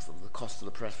banks, the cost of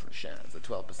the preference shares, the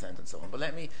 12% and so on. But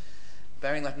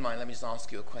bearing that in mind, let me just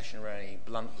ask you a question very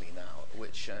bluntly now,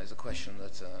 which is a question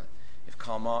that if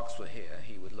Karl Marx were here,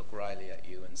 he would look wryly at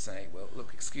you and say, well,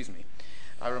 look, excuse me.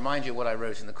 I remind you what I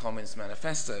wrote in the Communist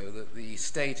Manifesto, that the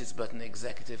state is but an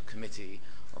executive committee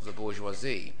of the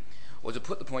bourgeoisie. Or to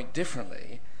put the point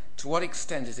differently, to what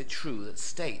extent is it true that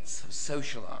states have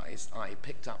socialized, i.e.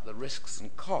 picked up the risks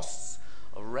and costs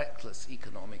of reckless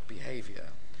economic behavior,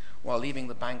 while leaving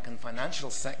the bank and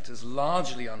financial sectors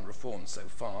largely unreformed so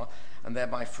far, and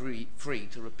thereby free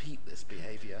to repeat this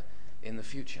behavior in the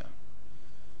future?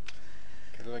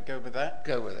 Can I go with that?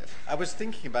 Go with it. I was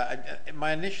thinking about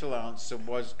my initial answer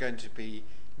was going to be,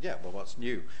 what's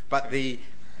new? But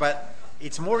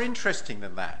it's more interesting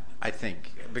than that, I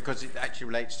think, because it actually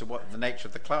relates to what the nature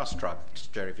of the class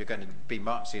structure, if you're going to be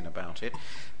Marxian about it.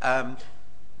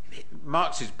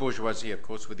 Marx's bourgeoisie, of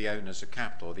course, were the owners of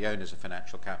capital, the owners of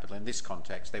financial capital. In this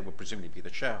context, they were presumably be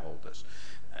the shareholders.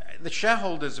 The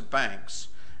shareholders of banks,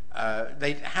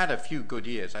 they had a few good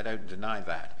years, I don't deny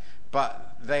that,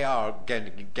 but they are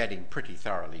getting pretty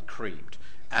thoroughly creamed.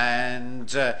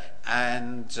 And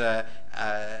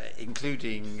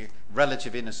including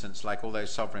relative innocence, like all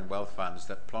those sovereign wealth funds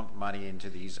that plonked money into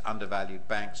these undervalued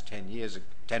banks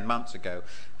 10 months ago,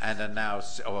 and are now,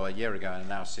 or a year ago, and are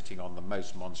now sitting on the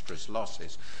most monstrous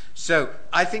losses. So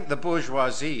I think the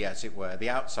bourgeoisie, as it were, the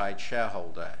outside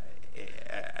shareholder,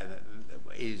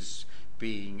 is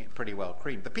being pretty well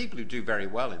creamed. The people who do very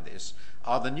well in this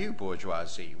are the new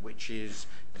bourgeoisie, which is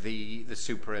the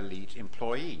super elite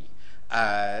employee.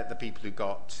 The people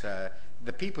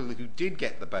who did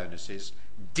get the bonuses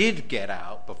did get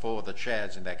out before the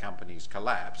shares in their companies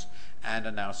collapsed, and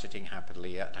are now sitting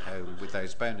happily at home with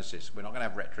those bonuses. We're not going to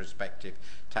have retrospective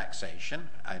taxation,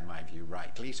 in my view,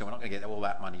 rightly, so we're not going to get all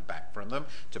that money back from them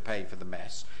to pay for the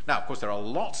mess. Now, of course, there are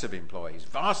lots of employees,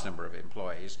 vast number of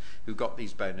employees, who got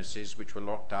these bonuses which were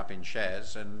locked up in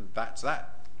shares, and that's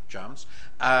that.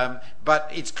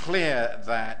 But it's clear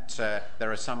that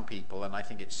there are some people, and I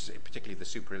think it's particularly the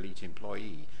super elite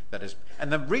employee that is,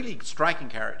 and the really striking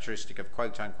characteristic of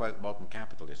quote-unquote modern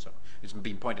capitalism, has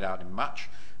been pointed out in much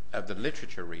of the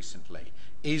literature recently,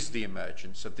 is the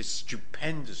emergence of this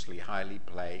stupendously highly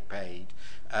paid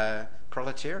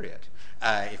proletariat,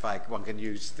 if one can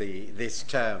use this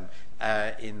term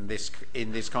in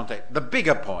this context. The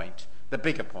bigger point,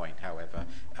 however,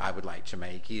 I would like to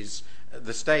make is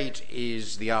the state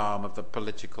is the arm of the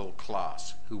political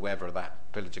class, whoever that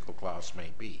political class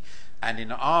may be. And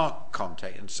in our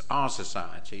context, our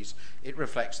societies, it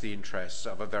reflects the interests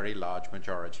of a very large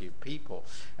majority of people.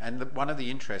 And one of the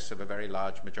interests of a very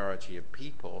large majority of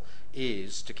people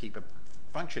is to keep a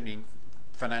functioning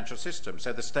financial system.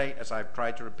 So the state, as I've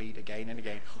tried to repeat again and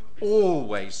again,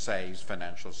 always saves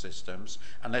financial systems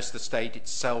unless the state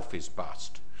itself is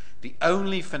bust. The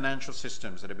only financial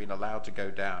systems that have been allowed to go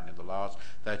down in the last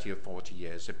 30 or 40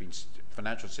 years have been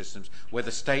financial systems where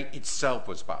the state itself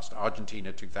was bust.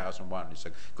 Argentina 2001 is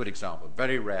a good example,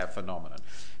 very rare phenomenon.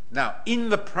 Now, in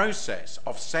the process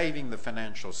of saving the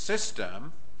financial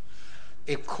system,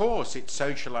 of course, it's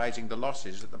socializing the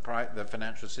losses that the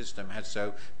financial system has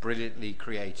so brilliantly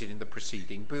created in the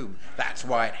preceding boom. That's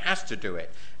why it has to do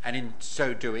it. And in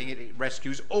so doing, it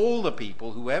rescues all the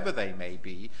people, whoever they may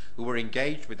be, who were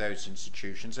engaged with those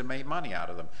institutions and made money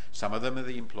out of them. Some of them are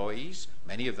the employees.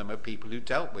 Many of them are people who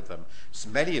dealt with them.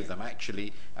 Many of them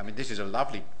actually, I mean, this is a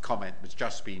lovely comment that's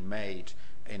just been made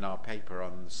in our paper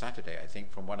on Saturday, I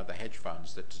think, from one of the hedge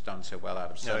funds that's done so well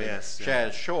out of selling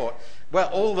shares short. Well,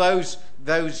 all those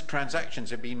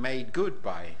transactions have been made good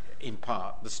by, in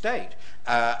part, the state.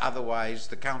 Otherwise,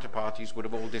 the counterparties would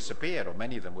have all disappeared, or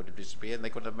many of them would have disappeared, and they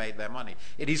couldn't have made their money.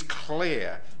 It is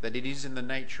clear that it is in the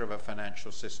nature of a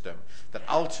financial system that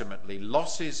ultimately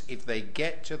losses, if they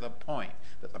get to the point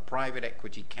that the private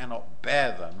equity cannot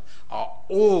bear them, are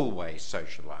always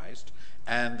socialized.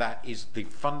 And that is the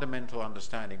fundamental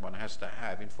understanding one has to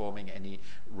have in forming any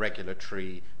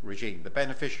regulatory regime. The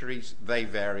beneficiaries, they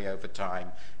vary over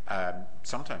time.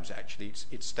 Sometimes, actually,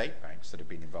 it's state banks that have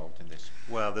been involved in this.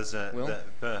 Well, there's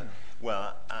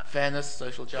fairness,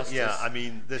 social justice. Yeah, I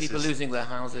mean, people losing their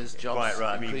houses, jobs.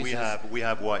 Right. I mean, we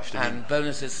have watched. And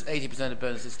bonuses, 80% of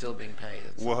bonuses still being paid.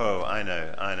 Whoa! I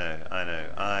know.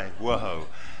 Whoa!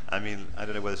 I mean, I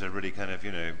don't know whether to really kind of,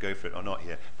 go for it or not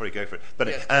here. Probably go for it. But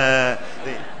yes.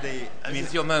 This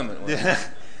is your moment.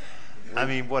 I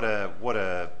mean, what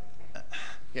a.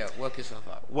 Yeah, work yourself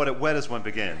up. Where does one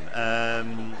begin?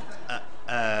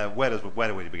 Where do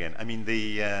we begin? I mean,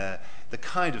 the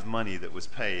kind of money that was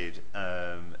paid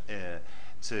in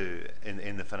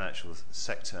the financial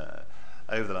sector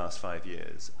over the last 5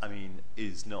 years, I mean,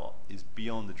 is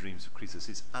beyond the dreams of Croesus.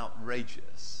 It's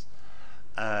outrageous.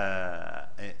 I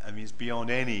mean, it's beyond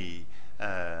any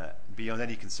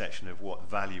conception of what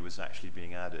value was actually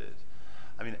being added.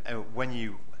 I mean,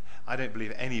 I don't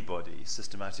believe anybody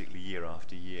systematically year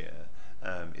after year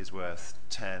is worth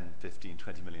 10, 15,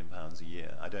 20 million pounds a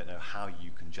year. I don't know how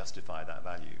you can justify that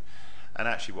value. And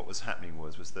actually what was happening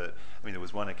was that, I mean, there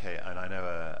was one occasion, and I know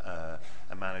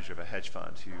a manager of a hedge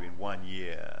fund who in 1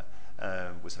 year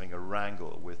was having a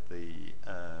wrangle with the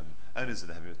owners of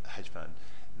the hedge fund.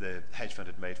 The hedge fund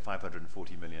had made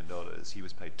 $540 million. He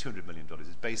was paid $200 million.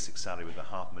 His basic salary was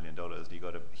 $500,000, and he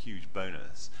got a huge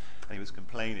bonus. And he was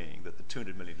complaining that the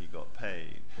 $200 million he got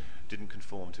paid didn't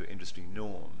conform to industry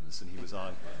norms, and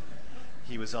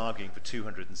he was arguing for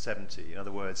 270. In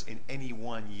other words, in any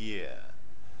 1 year,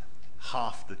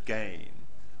 half the gain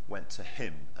went to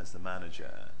him as the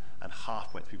manager, and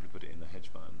half went to people who put it in the hedge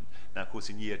fund. Now, of course,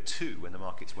 in year 2, when the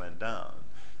markets went down,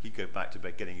 he'd go back to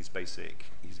getting his basic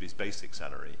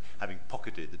salary, having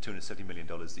pocketed the $270 million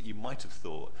that you might have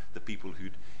thought the people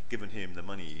who'd given him the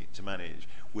money to manage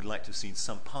would like to have seen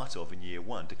some part of in year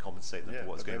 1 to compensate them for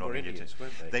what's going on in year 2.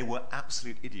 They were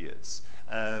absolute idiots.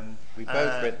 We've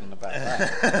both written about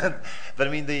that. But I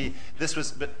mean,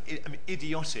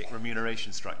 idiotic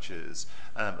remuneration structures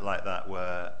like that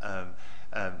were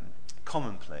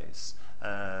commonplace.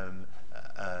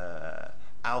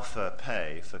 Alpha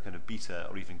pay for kind of beta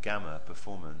or even gamma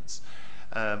performance.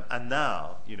 And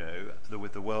now,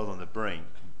 with the world on the brink,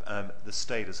 the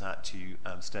state has had to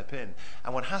step in.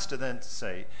 And one has to then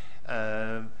say,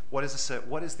 what is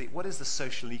the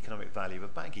social economic value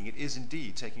of banking? It is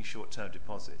indeed taking short-term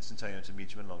deposits and turning them into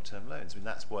medium and long-term loans. I mean,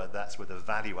 that's where the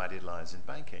value added lies in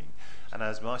banking. And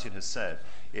as Martin has said,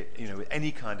 with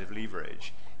any kind of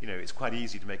leverage, it's quite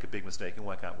easy to make a big mistake and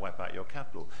wipe out your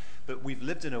capital. But we've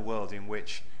lived in a world in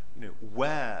which,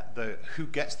 who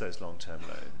gets those long-term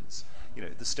loans,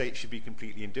 the state should be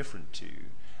completely indifferent to,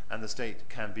 and the state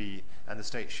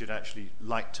should actually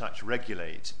light touch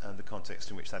regulate the context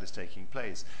in which that is taking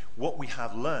place. What we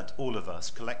have learnt, all of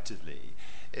us collectively,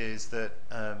 is that,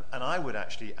 and I would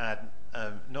actually add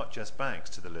not just banks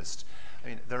to the list. I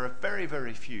mean, there are very,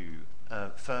 very few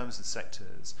firms and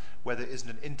sectors where there isn't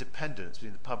an independence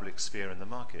between the public sphere and the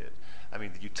market. I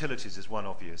mean, the utilities is one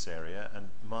obvious area, and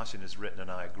Martin has written,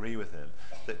 and I agree with him,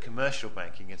 that commercial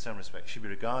banking in some respects should be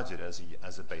regarded as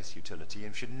a base utility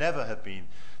and should never have been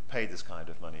paid this kind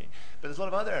of money. But there's a lot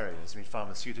of other areas. I mean,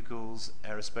 pharmaceuticals,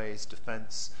 aerospace,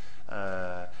 defense,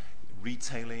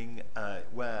 retailing,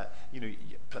 where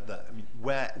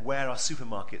are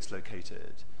supermarkets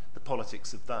located? the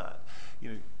politics of that.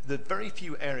 The very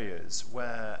few areas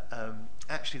where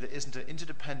actually there isn't an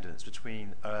interdependence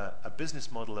between a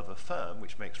business model of a firm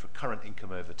which makes recurrent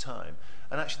income over time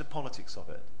and actually the politics of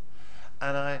it.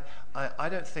 And I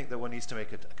don't think that one needs to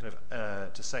make a kind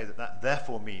of to say that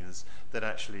therefore means that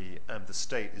actually the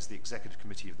state is the executive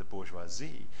committee of the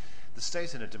bourgeoisie. The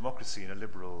state in a democracy, in a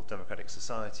liberal democratic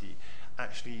society,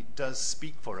 actually does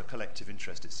speak for a collective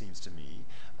interest, it seems to me.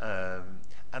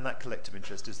 And that collective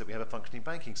interest is that we have a functioning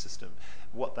banking system.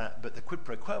 But the quid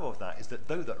pro quo of that is that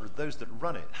those that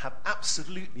run it have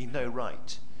absolutely no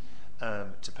right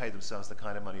to pay themselves the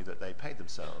kind of money that they paid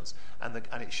themselves. And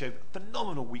it showed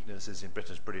phenomenal weaknesses in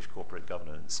British corporate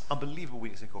governance, unbelievable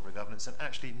weakness in corporate governance. And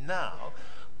actually now,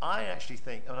 I actually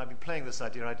think, and I've been playing this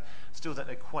idea, I still don't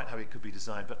know quite how it could be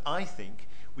designed, but I think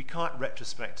we can't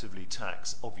retrospectively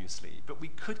tax, obviously, but we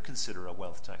could consider a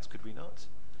wealth tax, could we not?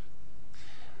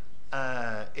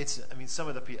 A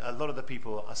lot of the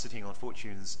people are sitting on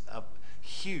fortunes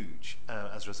huge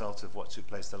as a result of what took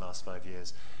place the last 5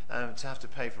 years. To have to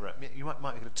pay for it, you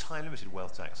might get a time-limited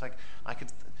wealth tax.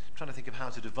 Trying to think of how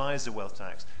to devise a wealth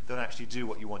tax that would actually do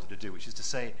what you wanted to do, which is to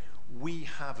say, we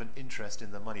have an interest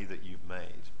in the money that you've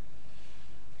made.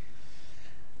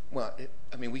 Well,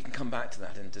 we can come back to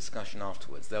that in discussion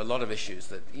afterwards. There are a lot of issues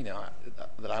that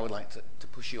that I would like to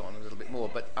push you on a little bit more.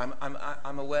 But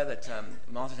I'm aware that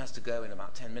Martin has to go in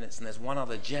about 10 minutes, and there's one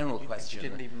other general question. You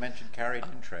didn't even mention carried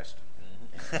interest.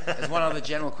 There's one other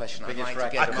general question I'd like to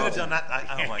get. I could have done that.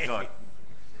 Oh my God.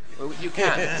 Well, you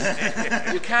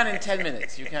can. You can in 10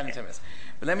 minutes. You can in 10 minutes.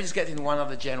 But let me just get in one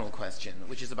other general question,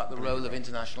 which is about the role of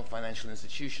international financial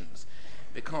institutions.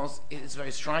 Because it is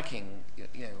very striking,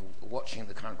 watching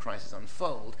the current crisis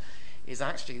unfold, is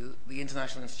actually the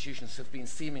international institutions have been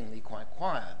seemingly quite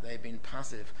quiet. They've been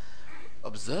passive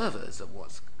observers of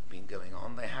what's been going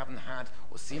on. They haven't had,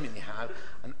 or seemingly had,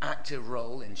 an active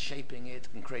role in shaping it,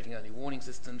 and creating early warning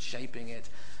systems, shaping it,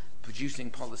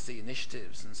 producing policy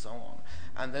initiatives, and so on.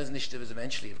 And those initiatives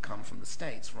eventually have come from the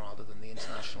states rather than the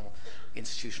international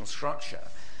institutional structure.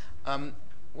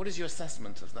 What is your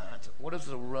assessment of that? What is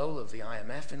the role of the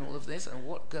IMF in all of this, and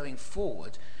what going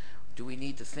forward do we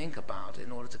need to think about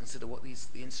in order to consider what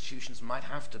the institutions might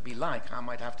have to be like, how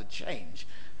might have to change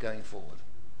going forward?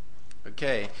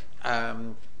 Okay.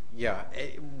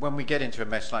 When we get into a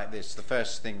mess like this, the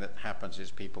first thing that happens is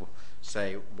people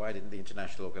say, why didn't the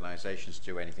international organizations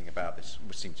do anything about this?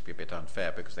 Which seems to be a bit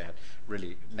unfair because they had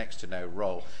really next to no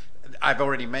role. I've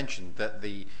already mentioned that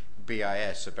the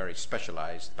BIS, a very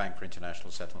specialized Bank for International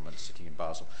Settlements sitting in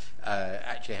Basel,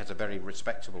 actually has a very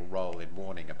respectable role in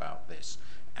warning about this.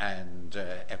 And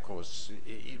of course,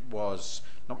 it was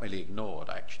not merely ignored,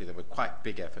 actually. There were quite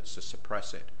big efforts to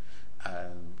suppress it.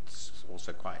 It's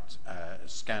also quite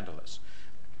scandalous.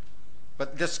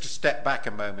 But just to step back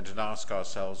a moment and ask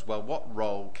ourselves, well, what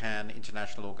role can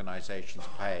international organizations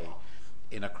play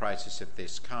in a crisis of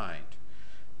this kind?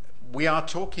 We are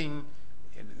talking...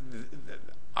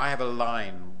 I have a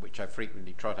line which I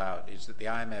frequently trot out, is that the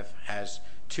IMF has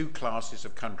two classes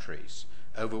of countries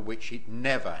over which it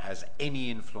never has any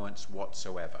influence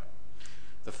whatsoever.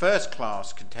 The first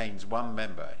class contains one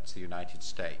member, it's the United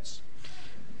States.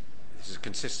 This is a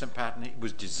consistent pattern. It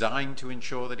was designed to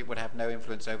ensure that it would have no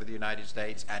influence over the United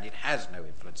States, and it has no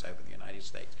influence over the United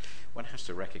States. One has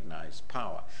to recognize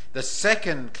power. The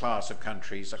second class of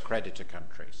countries are creditor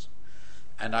countries.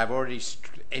 And I've already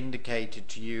indicated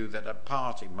to you that a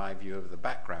part, in my view, of the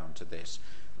background to this,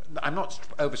 I'm not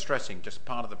overstressing, just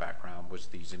part of the background was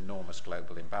these enormous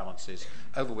global imbalances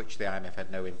over which the IMF had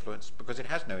no influence, because it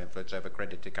has no influence over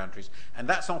creditor countries. And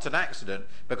that's not an accident,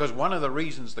 because one of the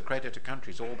reasons the creditor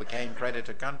countries all became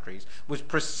creditor countries was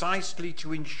precisely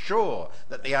to ensure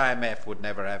that the IMF would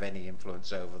never have any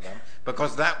influence over them,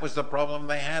 because that was the problem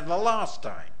they had the last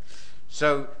time.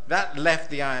 So that left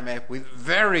the IMF with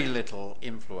very little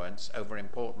influence over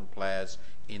important players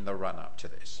in the run-up to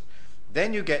this.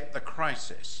 Then you get the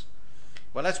crisis.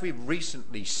 Well, as we've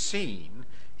recently seen,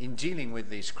 in dealing with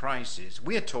these crises,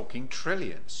 we are talking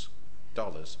trillions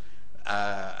dollars,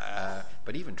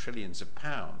 but even trillions of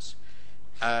pounds.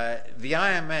 The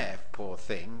IMF, poor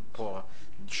thing, poor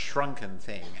shrunken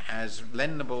thing, has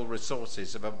lendable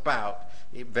resources of about,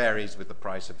 it varies with the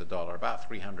price of the dollar, about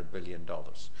 $300 billion.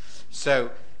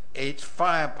 So its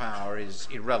firepower is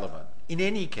irrelevant. In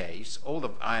any case, all the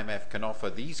IMF can offer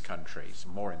these countries,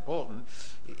 more important,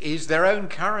 is their own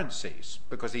currencies,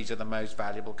 because these are the most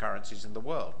valuable currencies in the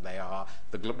world. They are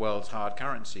the world's hard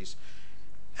currencies.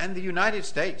 And the United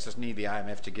States doesn't need the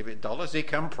IMF to give it dollars. It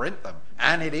can print them,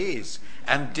 and it is.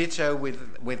 And ditto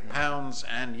with pounds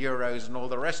and euros and all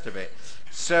the rest of it.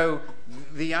 So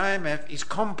the IMF is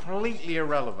completely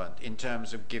irrelevant in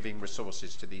terms of giving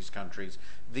resources to these countries.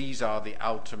 These are the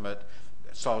ultimate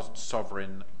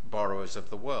sovereign borrowers of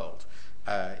the world.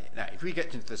 Now, if we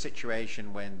get into the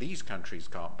situation when these countries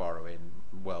can't borrow in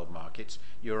world markets,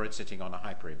 you're sitting on a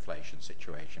hyperinflation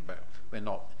situation. But we're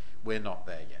not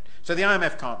there yet. So the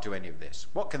IMF can't do any of this.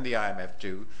 What can the IMF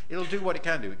do? It'll do what it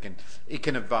can do. It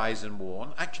can advise and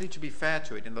warn. Actually, to be fair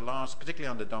to it, in the last,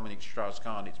 particularly under Dominic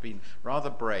Strauss-Kahn, it's been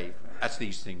rather brave, as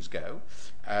these things go,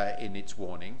 in its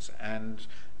warnings, and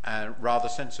rather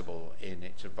sensible in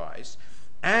its advice.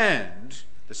 And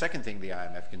the second thing the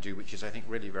IMF can do, which is, I think,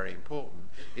 really very important,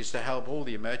 is to help all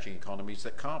the emerging economies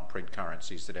that can't print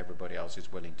currencies that everybody else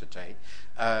is willing to take,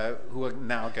 who are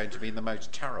now going to be in the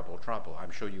most terrible trouble.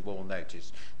 I'm sure you've all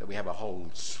noticed that we have a whole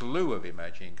slew of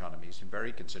emerging economies in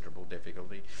very considerable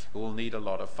difficulty who will need a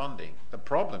lot of funding. The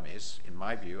problem is, in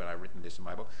my view, and I've written this in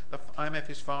my book, the IMF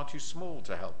is far too small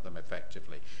to help them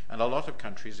effectively. And a lot of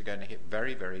countries are going to hit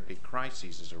very, very big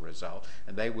crises as a result,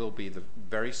 and they will be the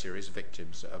very serious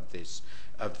victims of this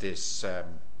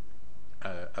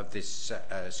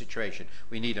situation.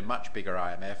 We need a much bigger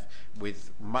IMF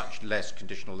with much less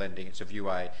conditional lending. It's a view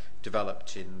I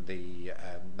developed in the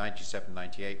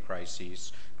 97-98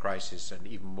 crisis, and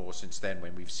even more since then,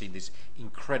 when we've seen this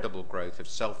incredible growth of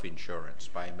self-insurance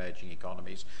by emerging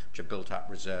economies, which have built up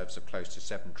reserves of close to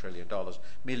 $7 trillion,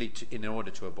 merely in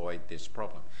order to avoid this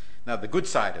problem. Now, the good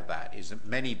side of that is that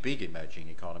many big emerging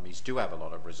economies do have a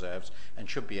lot of reserves and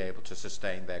should be able to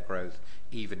sustain their growth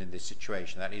even in this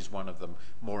situation. That is one of the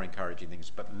more encouraging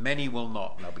things. But many will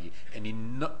not. And there'll be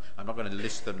I'm not going to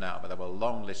list them now, but there will be a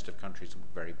long list of countries that will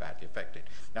be very badly affected.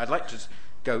 Now, I'd like to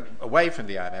go away from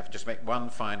the IMF and just make one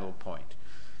final point.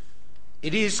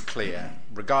 It is clear,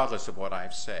 regardless of what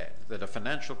I've said, that a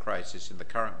financial crisis in the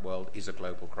current world is a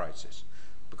global crisis.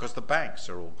 Because the banks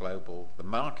are all global, the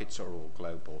markets are all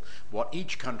global. What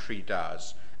each country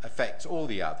does affects all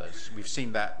the others. We've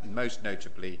seen that most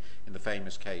notably in the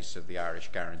famous case of the Irish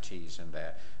guarantees and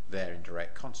their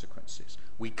indirect consequences.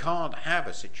 We can't have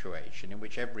a situation in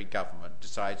which every government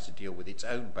decides to deal with its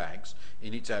own banks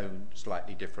in its own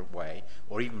slightly different way,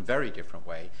 or even very different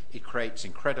way. It creates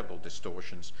incredible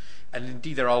distortions. And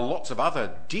indeed, there are lots of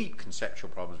other deep conceptual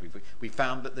problems. We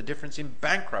found that the difference in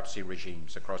bankruptcy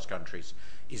regimes across countries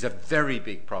is a very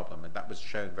big problem, and that was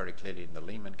shown very clearly in the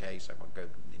Lehman case. I won't go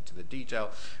into the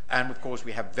detail. And of course,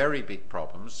 we have very big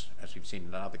problems, as we've seen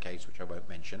in another case, which I won't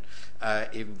mention,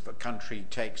 if a country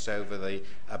takes over the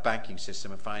banking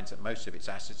system and finds that most of its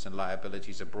assets and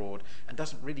liabilities are abroad and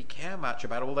doesn't really care much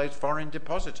about all those foreign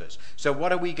depositors. So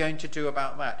what are we going to do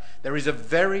about that? There is a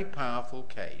very powerful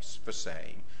case for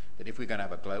saying that if we're going to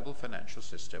have a global financial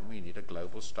system, we need a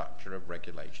global structure of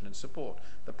regulation and support.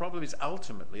 The problem is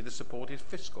ultimately the support is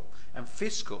fiscal, and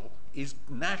fiscal is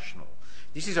national.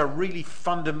 This is a really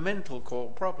fundamental core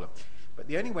problem. But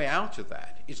the only way out of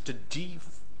that is to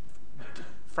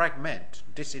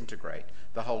disintegrate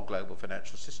the whole global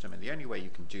financial system. And the only way you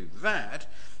can do that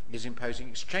is imposing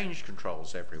exchange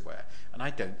controls everywhere. And I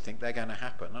don't think they're going to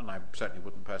happen, and I certainly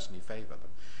wouldn't personally favour them.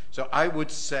 So I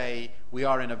would say we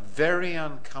are in a very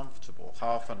uncomfortable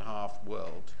half and half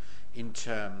world in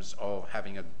terms of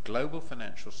having a global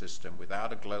financial system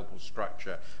without a global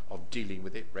structure of dealing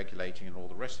with it, regulating and all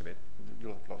the rest of it.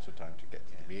 You'll have lots of time to get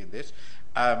to me in this.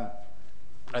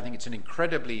 I think it's an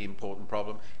incredibly important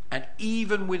problem. And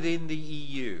even within the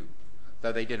EU,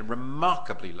 though they did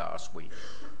remarkably last week,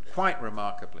 quite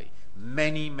remarkably,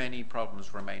 many, many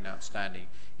problems remain outstanding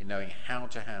in knowing how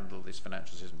to handle this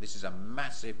financial system. This is a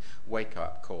massive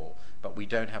wake-up call, but we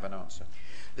don't have an answer.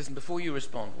 Listen, before you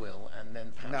respond, Will, and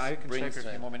then perhaps... No, I can take a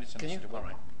few more minutes. Can you? All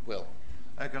right. Will.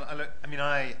 I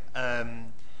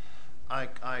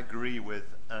agree with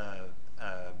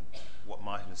what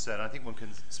Martin has said. I think one can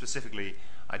specifically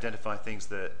identify things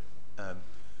that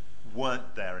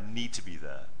weren't there and need to be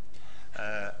there.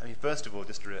 First of all,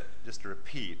 just to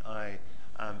repeat, I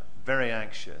am very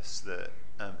anxious that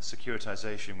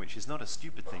securitization, which is not a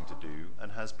stupid thing to do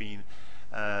and has been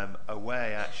a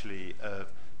way actually of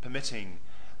permitting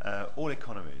all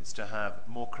economies to have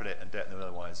more credit and debt than they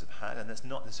otherwise have had, and that's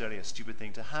not necessarily a stupid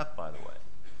thing to have, by the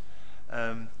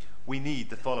way. We need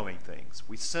the following things.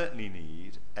 We certainly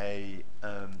need a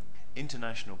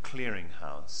international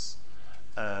clearinghouse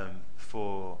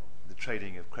for the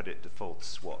trading of credit default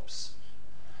swaps,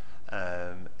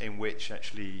 in which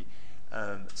actually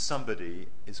somebody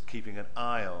is keeping an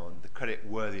eye on the credit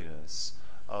worthiness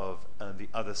the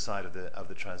other side of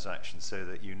the transaction, so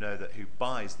that you know that who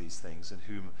buys these things and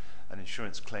whom an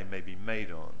insurance claim may be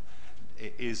made on,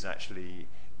 it is actually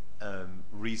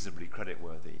reasonably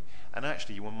creditworthy. And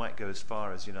actually, one might go as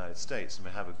far as the United States and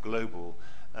we have a global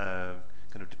kind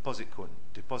of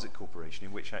deposit corporation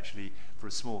in which actually, for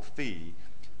a small fee,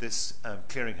 this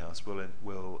clearinghouse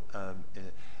will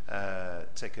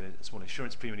take a small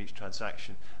insurance premium in each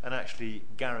transaction and actually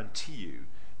guarantee you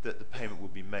that the payment will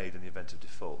be made in the event of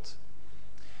default.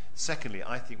 Secondly,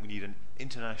 I think we need an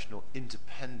international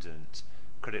independent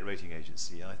credit rating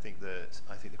agency. I think the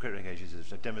credit rating agencies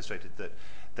have demonstrated that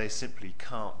they simply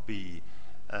can't be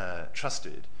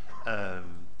trusted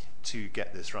to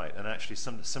get this right. And actually,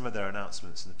 some of their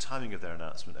announcements and the timing of their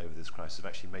announcement over this crisis have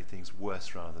actually made things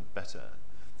worse rather than better.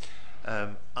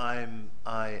 I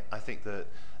think that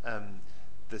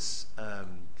this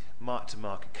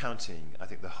mark-to-mark accounting, I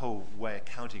think the whole way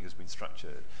accounting has been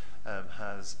structured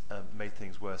has made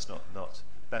things worse, not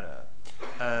better.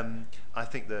 I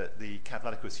think that the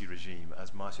capital adequacy regime,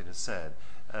 as Martin has said,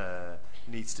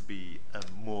 needs to be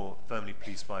more firmly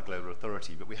policed by a global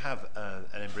authority. But we have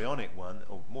an embryonic one,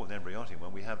 or more than embryonic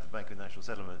one. We have the Bank of National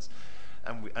Settlements,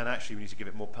 and actually we need to give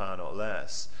it more power, not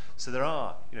less. So there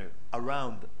are,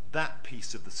 around that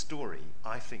piece of the story,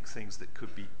 I think things that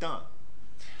could be done,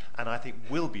 and I think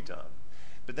will be done.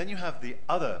 But then you have the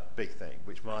other big thing,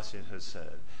 which Martin has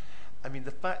said. I mean,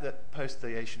 the fact that post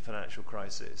the Asian financial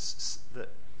crisis, that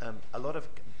a lot of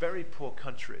very poor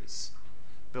countries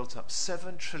built up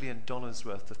 $7 trillion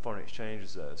worth of foreign exchange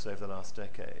reserves over the last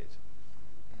decade,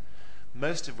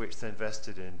 most of which they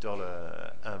invested in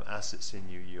dollar assets in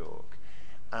New York,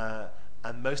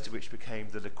 and most of which became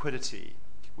the liquidity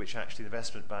which actually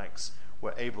investment banks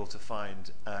were able to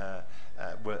find,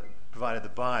 provided the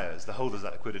buyers, the holders of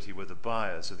that liquidity were the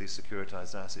buyers of these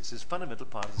securitized assets, is a fundamental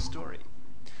part of the story.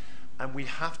 And we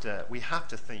have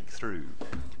to think through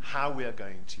how we are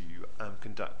going to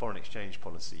conduct foreign exchange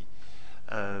policy,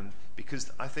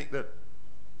 because I think that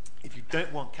if you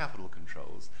don't want capital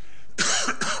controls,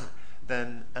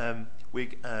 then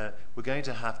we're going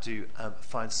to have to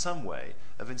find some way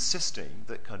of insisting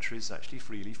that countries actually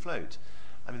freely float.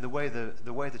 I mean, the way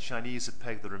the Chinese have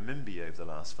pegged the renminbi over the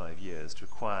last 5 years to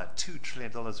acquire $2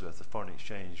 trillion worth of foreign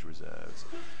exchange reserves,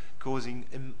 causing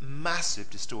massive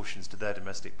distortions to their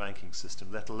domestic banking system,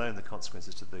 let alone the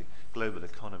consequences to the global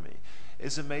economy,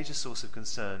 is a major source of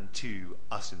concern to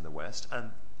us in the West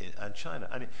and China.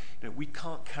 And we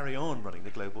can't carry on running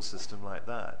the global system like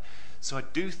that. So I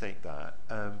do think that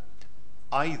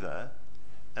either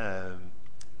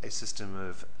a system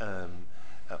of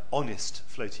honest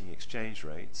floating exchange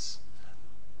rates,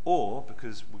 or,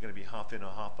 because we're going to be half in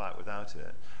or half out without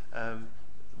it,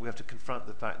 we have to confront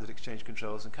the fact that exchange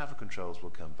controls and capital controls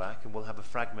will come back, and we'll have a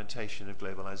fragmentation of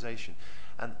globalization.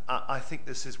 And I think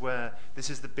this is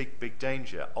the big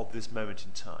danger of this moment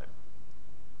in time.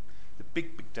 The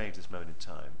big danger of this moment in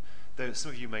time. Though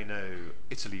some of you may know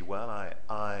Italy well,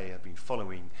 I have been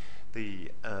following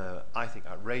the, I think,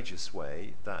 outrageous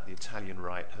way that the Italian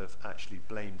right have actually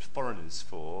blamed foreigners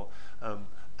for,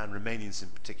 and Romanians in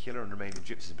particular, and Romanian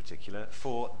gypsies in particular,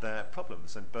 for their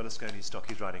problems. And Berlusconi's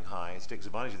stock is riding high. He takes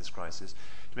advantage of this crisis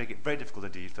to make it very difficult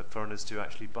indeed for foreigners to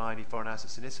actually buy any foreign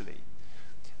assets in Italy.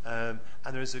 And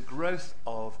there is a growth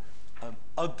of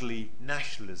ugly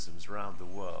nationalisms around the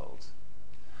world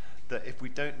that if we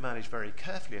don't manage very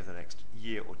carefully over the next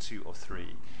year or two or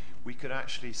three, we could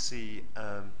actually see,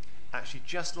 actually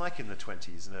just like in the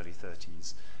 20s and early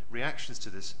 30s, reactions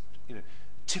to this,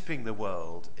 tipping the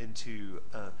world into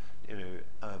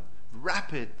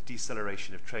rapid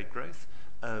deceleration of trade growth,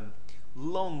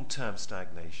 long-term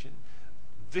stagnation,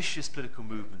 vicious political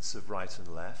movements of right and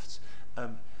left,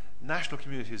 national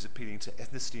communities appealing to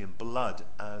ethnicity and blood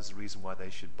as the reason why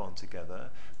they should bond together,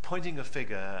 pointing a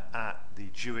finger at the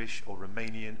Jewish or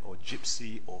Romanian or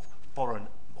Gypsy or foreign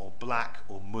or black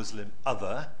or Muslim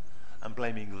other, and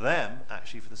blaming them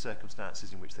actually for the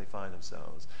circumstances in which they find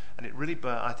themselves. And it really,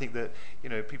 I think that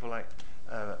people like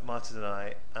Martin and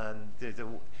I, and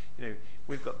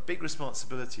we've got big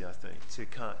responsibility, I think,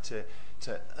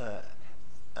 to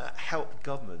help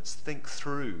governments think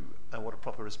through what a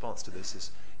proper response to this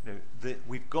is.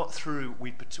 We've got through.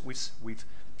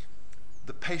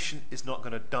 The patient is not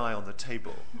going to die on the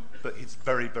table, but he's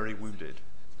very, very wounded.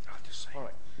 I'll just say. All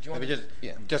right. Do you want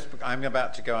I'm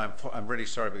about to go. I'm really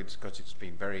sorry because it's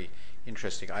been very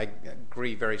interesting. I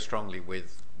agree very strongly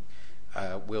with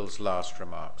Will's last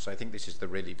remarks. I think this is the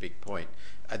really big point.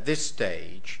 At this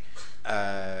stage,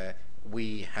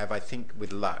 we have, I think,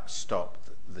 with luck, stopped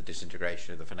the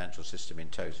disintegration of the financial system in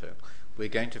toto. We're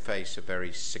going to face a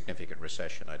very significant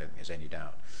recession. I don't think there's any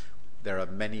doubt. there are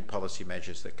many policy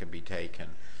measures that can be taken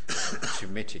to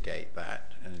mitigate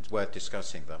that, and it's worth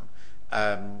discussing them.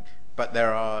 But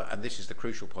there are, and this is the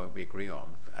crucial point we agree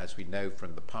on, as we know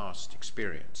from the past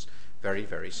experience, very,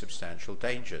 very substantial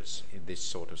dangers in this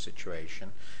sort of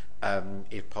situation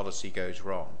if policy goes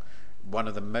wrong. One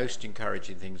of the most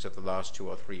encouraging things of the last 2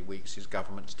 or 3 weeks is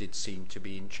governments did seem to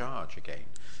be in charge again.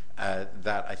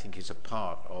 That, I think, is a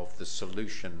part of the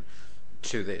solution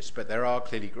to this. But there are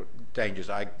clearly dangers.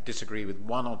 I disagree with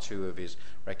 1 or 2 of his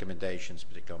recommendations,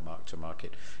 particularly on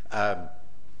mark-to-market.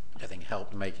 I think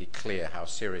helped make it clear how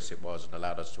serious it was and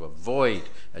allowed us to avoid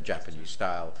a Japanese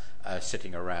style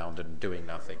sitting around and doing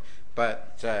nothing.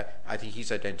 But I think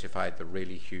he's identified the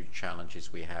really huge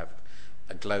challenges we have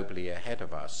globally ahead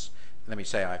of us. Let me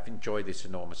say I've enjoyed this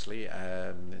enormously,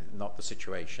 not the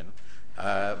situation,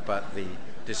 but the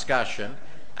discussion.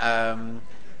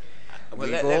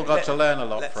 We've all got to learn a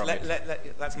lot from it.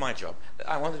 That's my job.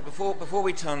 I wanted, before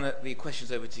we turn the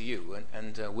questions over to you,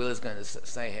 and Will is going to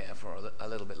stay here for a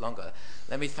little bit longer,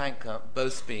 let me thank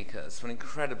both speakers for an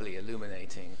incredibly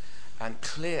illuminating and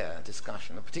clear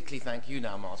discussion. And particularly thank you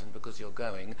now, Martin, because you're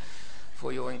going,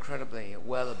 for your incredibly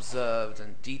well-observed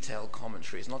and detailed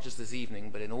commentaries, not just this evening,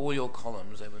 but in all your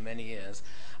columns over many years.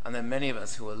 And there are many of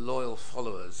us who are loyal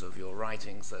followers of your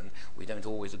writings, and we don't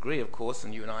always agree, of course,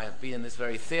 and you and I have been in this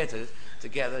very theatre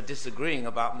together disagreeing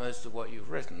about most of what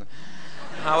you've written.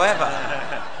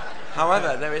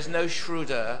 However, there is no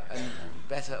shrewder and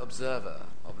better observer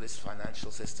of this financial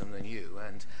system than you,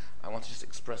 and I want to just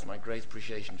express my great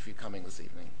appreciation for you coming this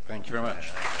evening. Thank you very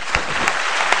much.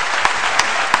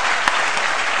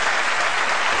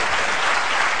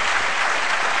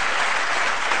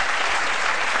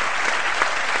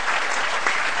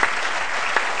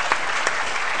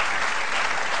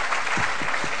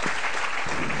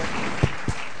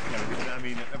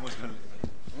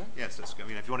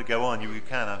 If you want to go on, you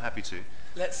can. I'm happy to.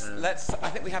 Let's. I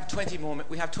think we have 20 more.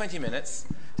 We have 20 minutes.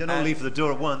 Don't all leave for the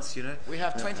door at once, you know. We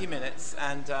have 20 minutes,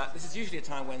 and this is usually a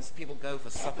time when people go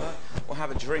for supper or have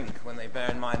a drink when they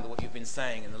bear in mind what you've been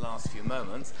saying in the last few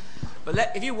moments.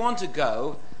 But if you want to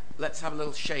go, let's have a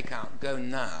little shakeout. Go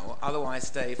now. Otherwise,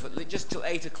 stay for just till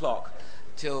 8 o'clock,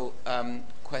 till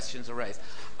questions are raised.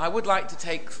 I would like to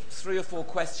take 3 or 4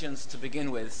 questions to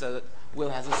begin with, so that Will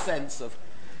has a sense of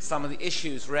some of the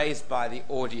issues raised by the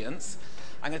audience.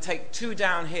 I'm going to take 2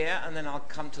 down here, and then I'll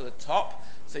come to the top.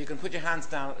 So you can put your hands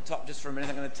down at the top just for a minute.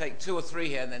 I'm going to take 2 or 3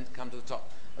 here, and then come to the top.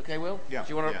 Okay, Will? Yeah. Do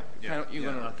you want to? Yeah.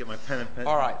 I'll get my pen and pen.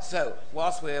 All right. So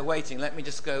whilst we're waiting, let me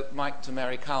just go mic to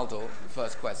Mary Caldor.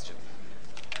 First question.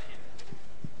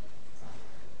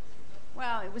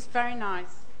 Well, it was very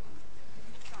nice.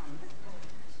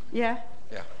 Yeah.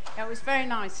 Yeah. It was very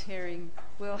nice hearing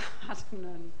Will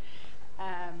Haddon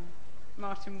and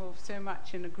Martin Wolf so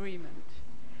much in agreement.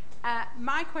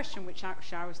 My question, which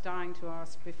actually I was dying to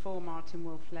ask before Martin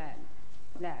Wolf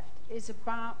left, is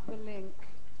about the link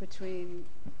between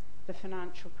the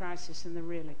financial crisis and the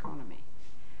real economy.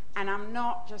 And I'm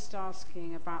not just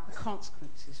asking about the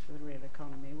consequences for the real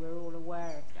economy, we're all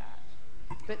aware of that,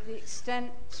 but the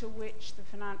extent to which the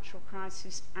financial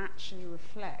crisis actually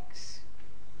reflects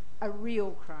a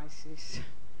real crisis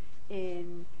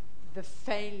in the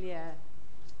failure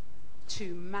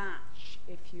to match,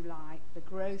 if you like, the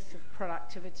growth of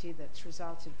productivity that's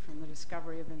resulted from the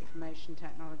discovery of information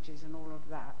technologies and all of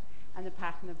that, and the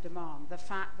pattern of demand. The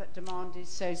fact that demand is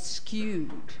so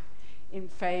skewed in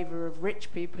favor of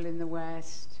rich people in the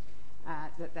West,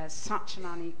 that there's such an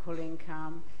unequal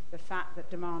income, the fact that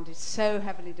demand is so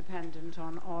heavily dependent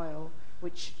on oil,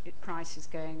 which price is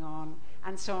going on,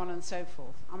 and so on and so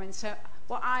forth. I mean, so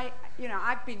what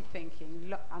I've been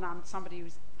thinking, and I'm somebody who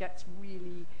gets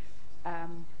really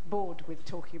bored with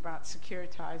talking about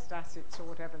securitized assets or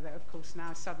whatever, though of course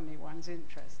now suddenly one's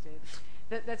interested,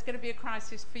 that there's going to be a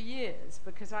crisis for years,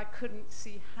 because I couldn't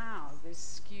see how this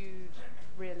skewed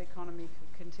real economy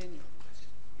could continue.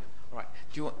 All right.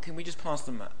 Can we just pass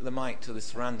the mic to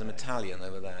this random Italian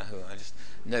over there, who I just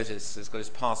noticed has got his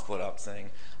passport up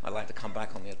saying, I'd like to come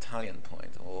back on the Italian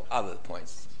point, or other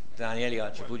points. Daniele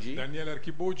Archibugi. Daniele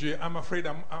Archibugi. I'm afraid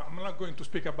I'm not going to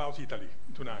speak about Italy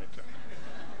tonight.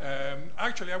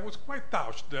 Actually, I was quite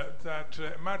touched that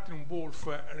Martin Wolf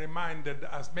reminded,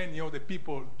 as many other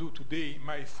people do today,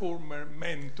 my former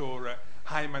mentor,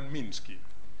 Hyman Minsky.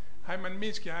 Hyman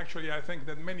Minsky, actually, I think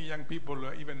that many young people,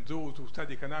 even those who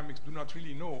study economics, do not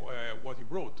really know what he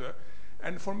wrote.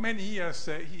 And for many years,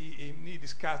 he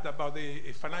discussed about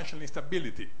the financial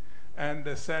instability, and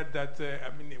said that,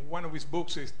 one of his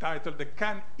books is titled,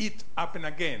 Can It Happen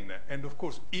Again? And of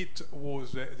course, it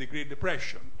was the Great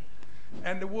Depression.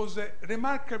 and was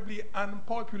remarkably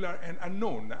unpopular and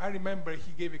unknown. I remember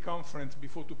he gave a conference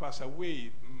before to pass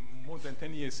away more than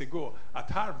 10 years ago at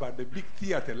Harvard, a big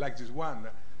theater like this one.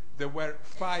 There were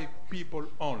 5 people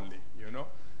only, you know,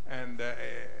 and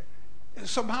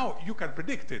somehow you can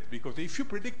predict it, because if you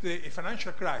predict a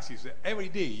financial crisis every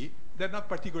day, they're not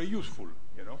particularly useful,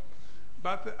 you know.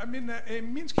 But I mean,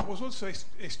 Minsky was also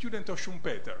a student of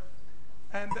Schumpeter.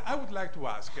 And I would like to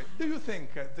ask, do you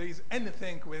think there is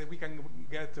anything where we can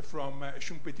get from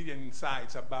Schumpeterian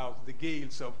insights about the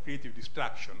gales of creative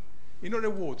destruction? In other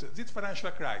words, this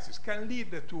financial crisis can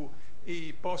lead to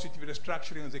a positive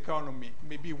restructuring of the economy,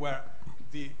 maybe where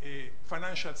the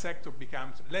financial sector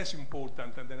becomes less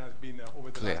important than has been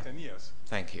over the last 10 years.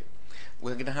 Thank you.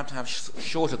 We're going to have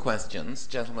shorter questions.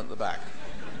 Gentleman at the back.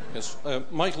 Yes,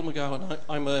 Michael McGowan.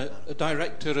 I'm a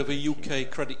director of a UK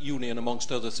credit union,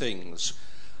 amongst other things.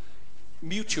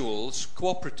 Mutuals,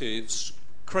 cooperatives,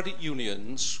 credit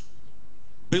unions,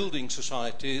 building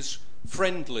societies,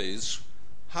 friendlies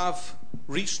have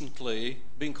recently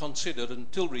been considered,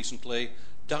 until recently,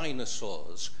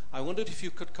 dinosaurs. I wondered if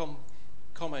you could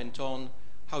comment on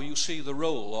how you see the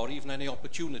role or even any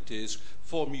opportunities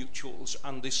for mutuals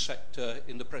and this sector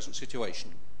in the present situation.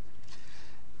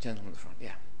 Gentleman at the front,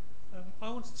 yeah. I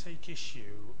want to take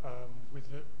issue with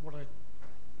what I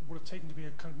would have taken to be a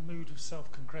kind of mood of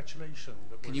self-congratulation.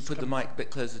 Can you put the mic a bit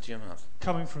closer to your mouth?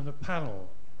 Coming from the panel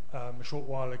a short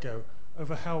while ago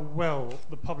over how well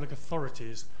the public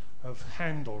authorities have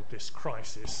handled this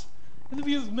crisis. In the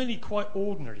view of many quite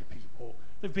ordinary people,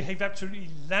 they've behaved absolutely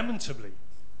lamentably.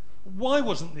 Why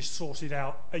wasn't this sorted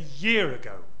out a year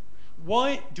ago?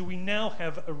 Why do we now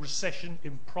have a recession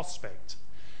in prospect?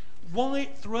 Why,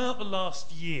 throughout the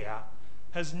last year,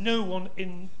 has no one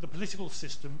in the political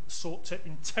system sought to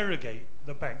interrogate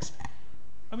the banks?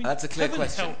 I mean, that's a clear heaven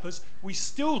question. help us, we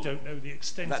still don't know the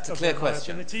extent That's a of clear the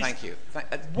question. liabilities. Thank you.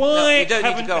 Why no,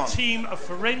 haven't a team of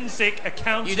forensic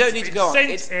accountants you don't need to been go on.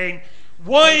 sent in?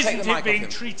 Why Take isn't the mic it being off him.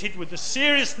 treated with the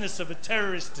seriousness of a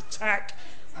terrorist attack?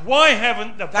 Why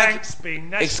haven't the banks been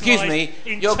nationalised? Excuse me,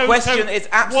 in your toto? question is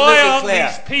absolutely why aren't clear.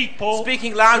 These people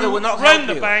Speaking louder who will not run help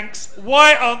the you. banks,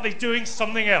 why aren't they doing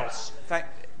something else?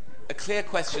 A clear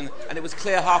question, and it was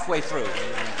clear halfway through.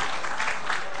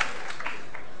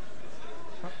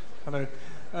 Hello.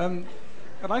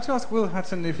 I'd like to ask Will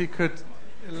Hutton if he could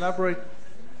elaborate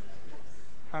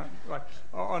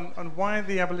on why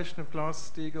the abolition of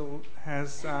Glass-Steagall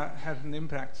has had an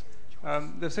impact.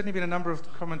 There's certainly been a number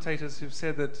of commentators who've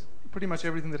said that pretty much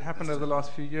everything that happened over the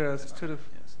last few years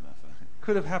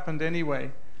could have happened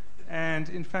anyway. And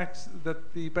in fact,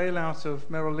 that the bailout of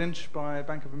Merrill Lynch by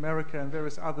Bank of America and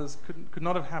various others could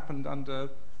not have happened under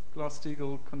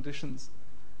Glass-Steagall conditions.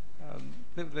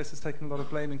 Nevertheless, it's taken a lot of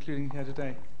blame, including here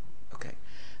today. Okay.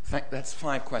 That's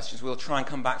 5 questions. We'll try and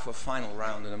come back for a final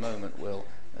round in a moment, Will.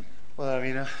 Well, I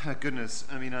mean, goodness.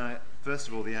 I mean, first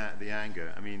of all, the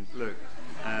anger. I mean, look,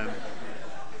 I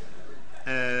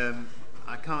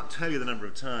can't tell you the number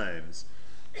of times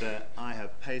that I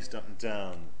have paced up and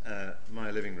down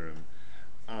my living room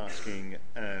asking,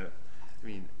 I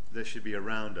mean, there should be a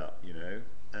roundup, you know,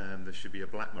 there should be a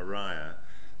Black Mariah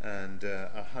and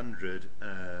 100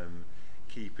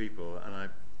 key people, and I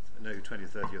know 20 or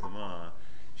 30 of them are,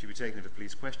 should be taken into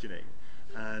police questioning.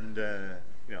 And,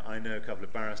 you know, I know a couple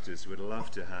of barristers who would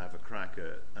love to have a crack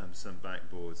at some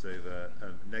backboards over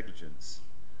negligence.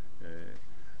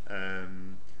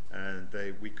 And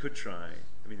we could try.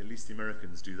 I mean, at least the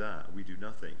Americans do that. We do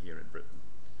nothing here in Britain.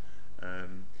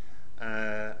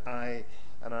 I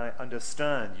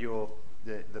understand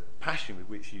the passion with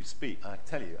which you speak. I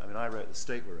tell you, I mean, I wrote the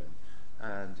state we're in,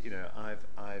 and you know,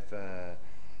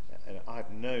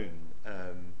 I've known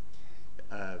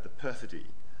the perfidy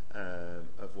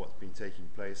of what's been taking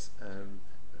place,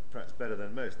 perhaps better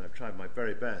than most, and I've tried my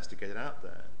very best to get it out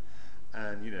there.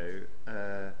 And you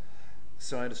know.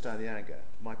 So I understand the anger.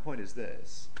 My point is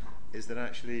this, is that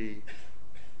actually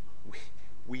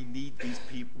we need these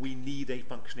people, we need a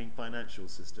functioning financial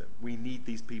system. We need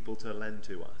these people to lend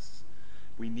to us.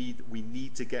 We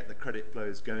need to get the credit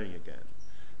flows going again.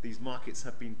 These markets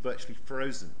have been virtually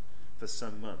frozen for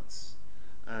some months.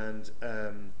 And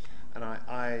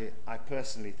I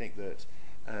personally think that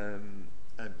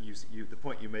the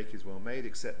point you make is well made,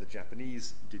 except the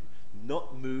Japanese did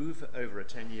not move over a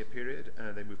 10-year period.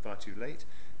 They moved far too late.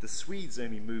 The Swedes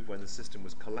only moved when the system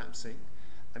was collapsing.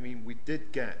 I mean, we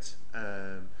did get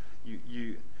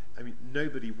I mean,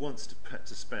 nobody wants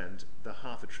to spend the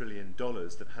 $500 billion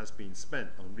that has been spent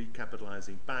on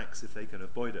recapitalizing banks if they can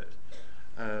avoid it.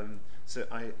 So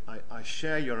I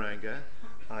share your anger.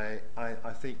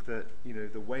 I think that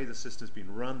the way the system's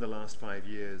been run the last 5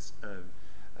 years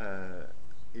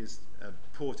is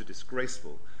poor to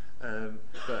disgraceful.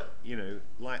 But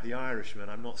like the Irishman,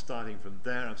 I'm not starting from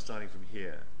there. I'm starting from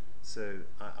here. So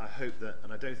I hope that,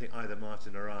 and I don't think either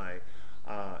Martin or I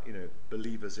are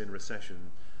believers in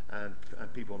recession and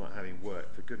people not having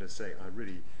work. For goodness' sake, I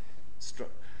really struck.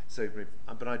 So,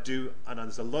 but I do, and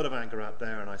there's a lot of anger out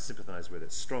there, and I sympathise with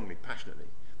it strongly, passionately.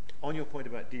 On your point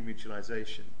about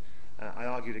demutualisation, I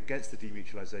argued against the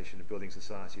demutualisation of building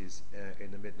societies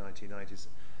in the mid-1990s,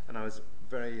 and I was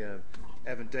very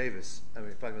Evan Davis,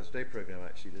 5 Minutes a Day programme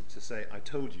actually, to say I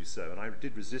told you so, and I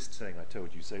did resist saying I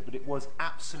told you so, but it was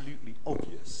absolutely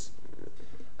obvious,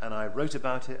 and I wrote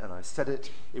about it and I said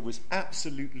it. It was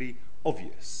absolutely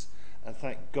obvious, and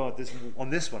thank God on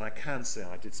this one I can say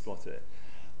I did spot it.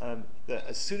 That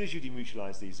as soon as you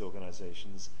demutualise these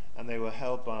organisations, and they were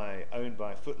owned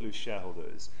by footloose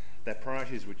shareholders, their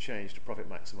priorities would change to profit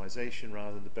maximisation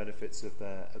rather than the benefits of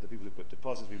the people who put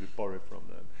deposits, people who borrowed from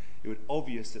them. It was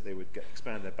obvious that they would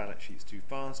expand their balance sheets too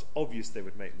fast, obvious they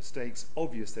would make mistakes,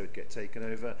 obvious they would get taken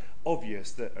over,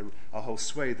 obvious that a whole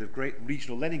swathe of great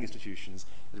regional lending institutions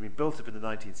that had been built up in the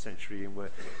 19th century and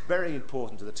were very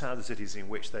important to the towns and cities in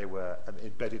which they were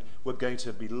embedded were going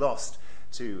to be lost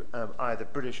to either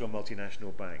British or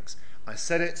multinational banks. I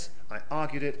said it, I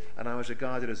argued it, and I was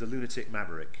regarded as a lunatic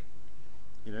maverick.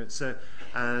 There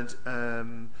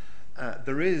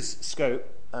is scope.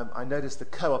 I noticed the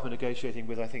Co-op are negotiating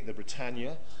with, I think, the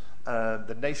Britannia.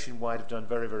 The Nationwide have done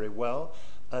very, very well.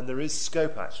 And there is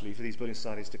scope, actually, for these building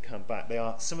societies to come back.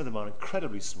 Some of them are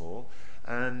incredibly small.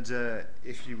 And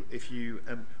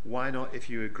why not, if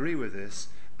you agree with this,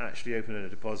 actually open a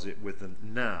deposit with them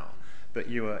now? But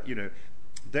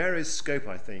there is scope,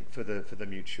 I think, for the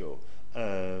mutual.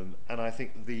 And I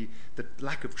think the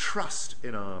lack of trust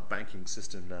in our banking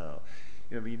system now,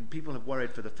 people have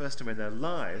worried for the first time in their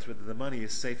lives whether the money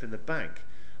is safe in the bank.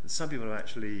 And some people have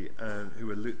actually,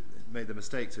 made the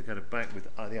mistake to kind of bank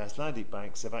with the Icelandic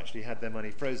banks, have actually had their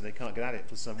money frozen. They can't get at it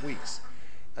for some weeks.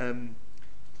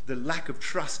 The lack of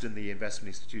trust in the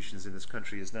investment institutions in this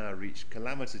country has now reached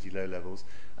calamitously low levels,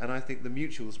 and I think the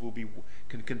mutuals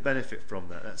can benefit from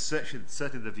that. That's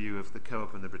certainly the view of the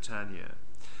Co-op and the Britannia.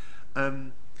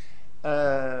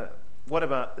 What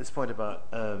about this point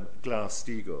about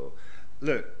Glass-Steagall?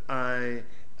 Look,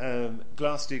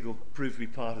 Glass-Steagall proved to be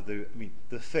part of the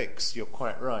fix. You're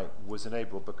quite right. Was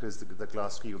enabled because the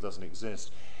Glass-Steagall doesn't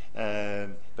exist,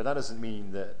 but that doesn't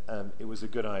mean that it was a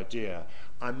good idea.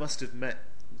 I must have met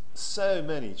so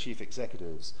many chief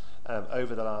executives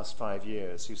over the last 5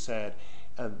 years who said,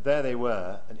 there they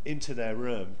were, and into their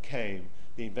room came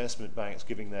the investment banks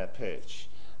giving their pitch.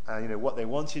 What they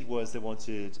wanted was they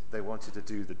wanted to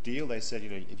do the deal. They said,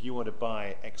 if you want to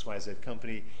buy XYZ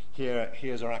company,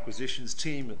 here's our acquisitions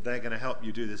team. They're going to help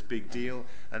you do this big deal.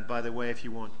 And by the way, if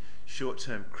you want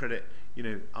short-term credit,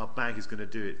 our bank is going to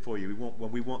do it for you.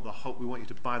 We want you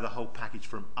to buy the whole package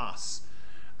from us.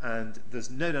 And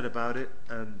there's no doubt about it.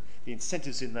 The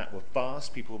incentives in that were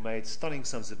vast. People made stunning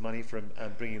sums of money from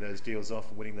bringing those deals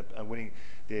off and winning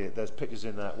those pitches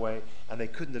in that way. And they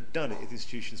couldn't have done it if the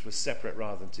institutions were separate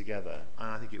rather than together.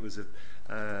 And I think it was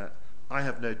I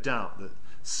have no doubt that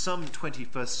some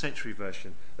 21st century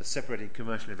version of separating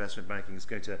commercial investment banking is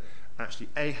going to actually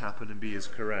happen and be as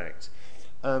correct.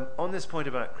 On this point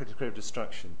about creative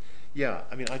destruction,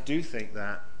 I do think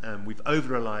that we've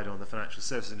over-relied on the financial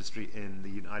services industry in the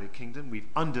United Kingdom. We've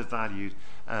undervalued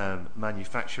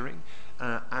manufacturing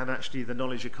and actually the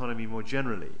knowledge economy more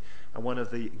generally. And one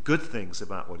of the good things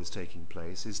about what is taking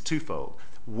place is twofold.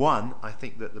 One, I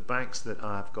think that the banks that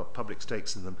have got public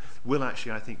stakes in them will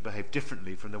actually, I think, behave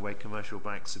differently from the way commercial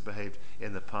banks have behaved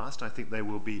in the past. I think they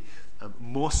will be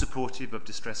more supportive of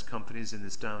distressed companies in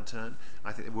this downturn.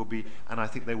 I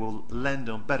think they will lend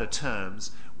on better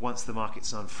terms once the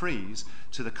markets unfreeze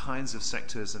to the kinds of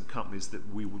sectors and companies that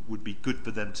would be good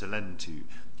for them to lend to.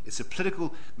 It's a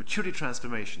political maturity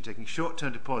transformation. Taking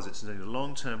short-term deposits and taking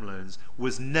long-term loans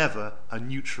was never a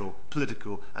neutral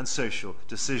political and social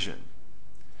decision.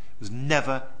 It was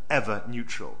never, ever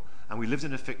neutral. And we lived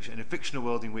in a fictional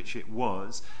world in which it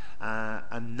was.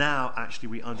 And now, actually,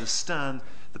 we understand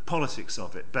the politics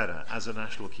of it better as a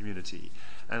national community.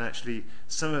 And actually,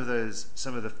 some of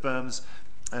the firms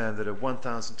that are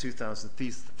 1,000, 2,000,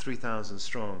 3,000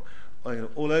 strong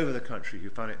all over the country who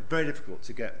found it very difficult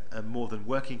to get more than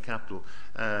working capital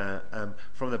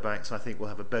from the banks, I think will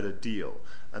have a better deal.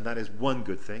 And that is one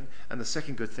good thing. And the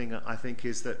second good thing, I think,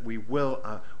 is that we will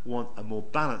want a more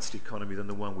balanced economy than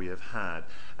the one we have had.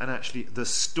 And actually, the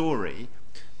story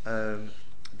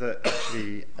that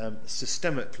actually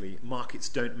systemically markets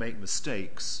don't make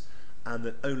mistakes and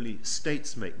that only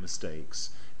states make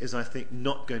mistakes is, I think,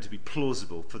 not going to be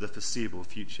plausible for the foreseeable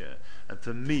future. And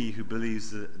for me, who believes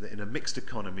that in a mixed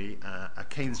economy, a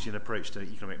Keynesian approach to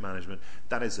economic management,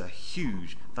 that is a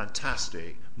huge,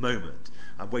 fantastic moment.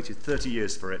 I've waited 30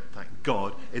 years for it. Thank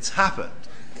God it's happened.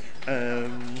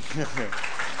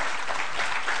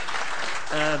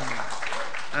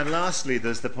 And lastly,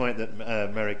 there's the point that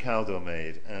Mary Kaldor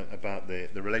made about the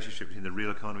relationship between the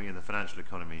real economy and the financial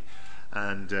economy,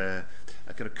 and a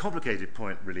kind of complicated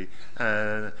point, really.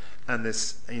 And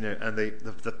this, and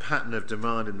the pattern of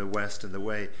demand in the West and the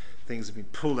way things have been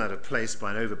pulled out of place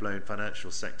by an overblown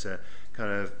financial sector,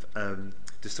 kind of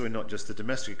destroying not just the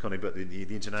domestic economy but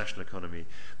the international economy.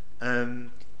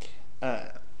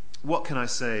 What can I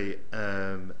say?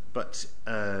 But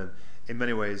in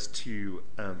many ways to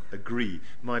agree.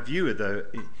 My view, though,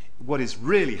 what is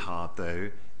really hard,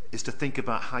 though, is to think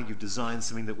about how you design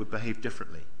something that would behave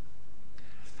differently.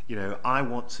 One of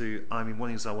the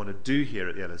things I want to do here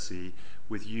at the LSE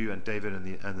with you and David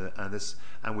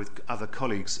and with other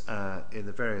colleagues in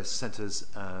the various centres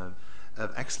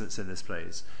of excellence in this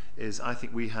place is I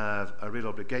think we have a real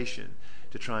obligation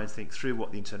to try and think through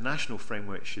what the international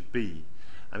framework should be.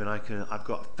 I mean, I've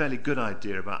got a fairly good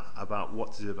idea about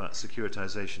what to do about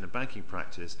securitization and banking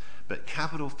practice, but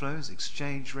capital flows,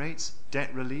 exchange rates,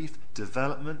 debt relief,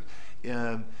 development,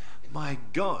 my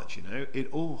God, it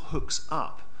all hooks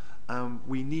up.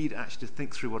 We need actually to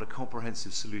think through what a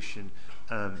comprehensive solution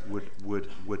would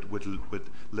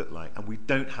look like, and we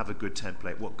don't have a good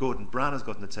template. What Gordon Brown has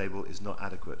got on the table is not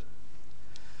adequate.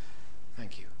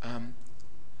 Thank you.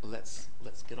 Let's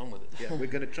get on with it. Yeah, we're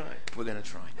going to try. We're going to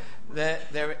try.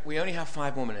 We only have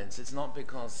 5 more minutes. It's not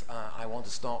because I want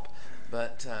to stop,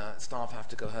 but staff have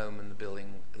to go home and the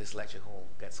building, this lecture hall,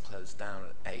 gets closed down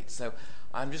at 8. So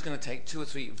I'm just going to take 2 or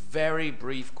 3 very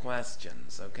brief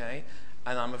questions, okay?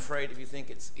 And I'm afraid if you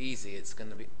think it's easy, it's going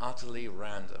to be utterly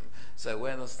random. So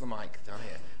where's the mic? Down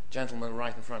here. Gentleman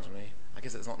right in front of me. I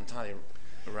guess it's not entirely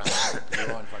random. You're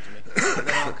right in front of me. And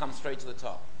then I'll come straight to the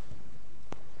top.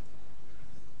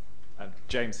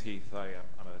 James Heath, I'm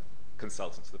a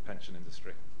consultant to the pension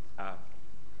industry.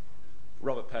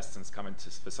 Robert Peston's come into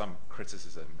for some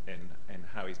criticism in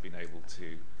how he's been able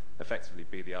to effectively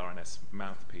be the RNS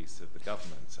mouthpiece of the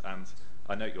government. And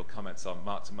I note your comments on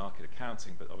mark-to-market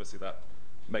accounting, but obviously that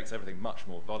makes everything much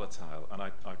more volatile. And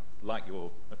I like your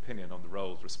opinion on the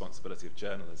role and responsibility of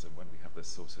journalism when we have this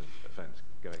sort of event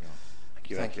going on.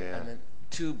 Thank you. And then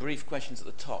 2 brief questions at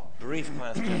the top. Brief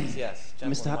questions, yes.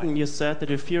 Mr. Hutton, you said that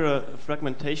you fear a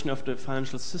fragmentation of the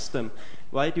financial system.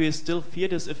 Why do you still fear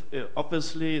this if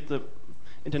obviously the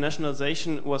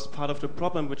internationalization was part of the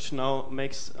problem which now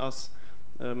makes us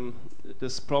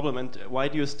this problem, and why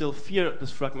do you still fear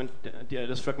this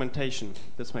fragmentation?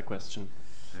 That's my question.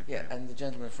 Okay. Yeah, and the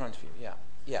gentleman in front of you,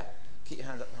 yeah. Keep your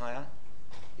hand up higher.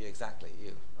 Yeah, exactly,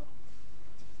 you.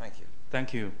 Thank you.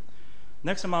 Thank you.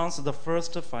 Next month, the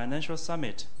first financial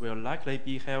summit will likely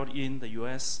be held in the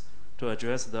US to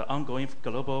address the ongoing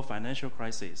global financial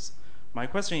crisis. My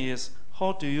question is,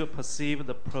 how do you perceive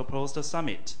the proposed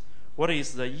summit? What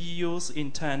is the EU's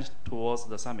intent towards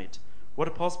the summit?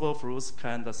 What possible fruits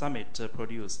can the summit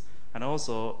produce? And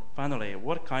also, finally,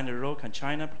 what kind of role can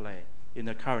China play in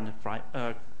the current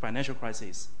financial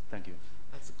crisis? Thank you.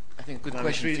 That's, I think, a good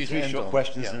question. 3 short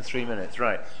questions in 3 minutes.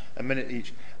 Right, a minute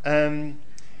each.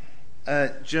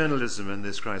 Journalism in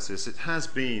this crisis, it has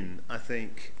been, I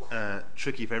think,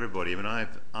 tricky for everybody. I mean,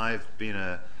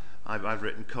 I've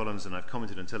written columns and I've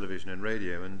commented on television and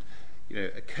radio, and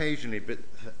occasionally,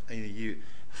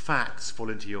 facts fall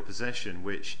into your possession,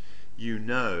 which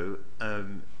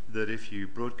that if you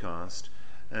broadcast,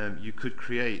 you could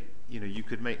create, you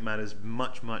could make matters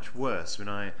much, much worse.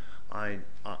 I mean,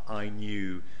 I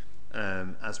knew,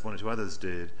 as 1 or 2 others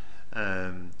did,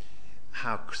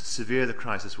 how severe the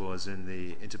crisis was in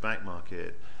the interbank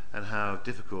market and how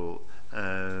difficult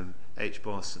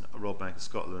HBOS and Royal Bank of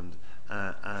Scotland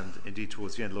and indeed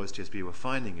towards the end Lloyds TSB were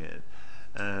finding it,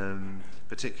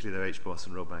 particularly though HBOS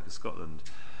and Royal Bank of Scotland.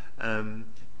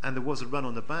 And there was a run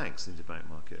on the banks in the interbank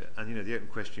market. And the open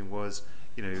question was,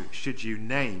 should you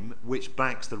name which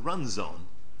banks the run's on,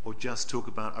 or just talk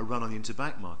about a run on the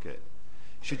interbank market?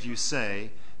 Should you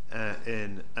say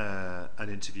in an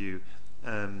interview,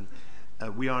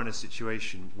 we are in a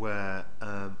situation where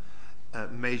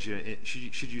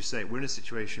should you say we're in a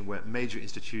situation where major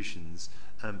institutions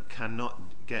cannot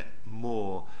get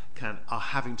more, are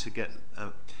having to get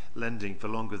lending for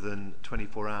longer than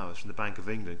 24 hours from the Bank of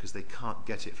England because they can't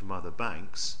get it from other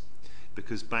banks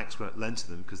because banks won't lend to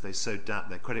them because they so doubt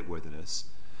their creditworthiness.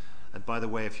 And by the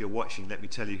way, if you're watching, let me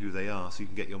tell you who they are so you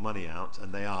can get your money out.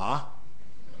 And they are...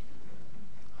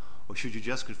 Or should you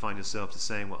just confine yourself to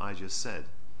saying what I just said?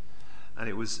 And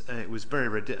it was very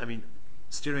ridiculous. I mean,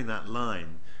 steering that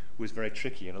line was very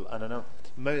tricky. And I know,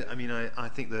 I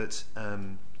think that,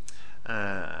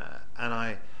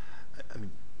 I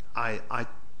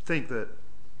think that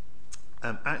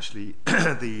actually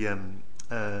the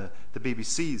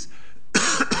BBC's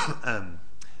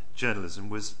journalism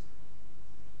was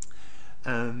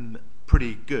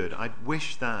pretty good. I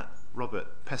wish that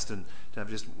Robert Peston to have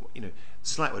just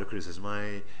slight word of criticism.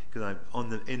 Because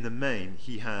in the main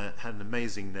he had an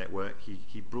amazing network.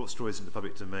 He brought stories into the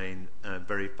public domain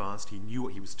very fast. He knew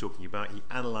what he was talking about. He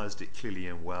analysed it clearly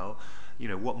and well.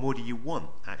 What more do you want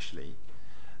actually?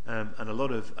 And a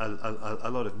lot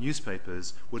of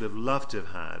newspapers would have loved to have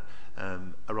had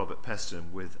a Robert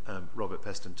Peston with Robert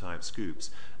Peston type scoops.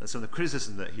 And some of the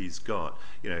criticism that he's got,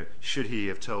 should he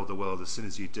have told the world as soon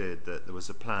as he did that there was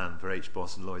a plan for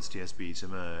HBOS and Lloyd's TSB to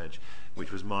merge,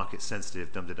 which was market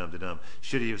sensitive, dum-da-dum-da-dum.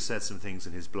 Should he have said some things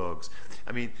in his blogs?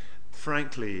 I mean,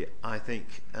 frankly, I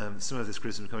think some of this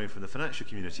criticism coming from the financial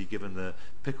community, given the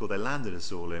pickle they landed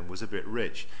us all in, was a bit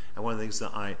rich. And one of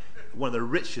the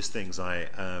richest things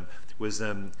was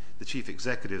the chief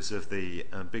executives of the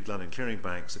big London clearing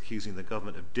banks accusing the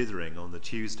government of dithering on the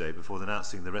Tuesday before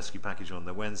announcing the rescue package on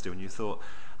the Wednesday. When you thought,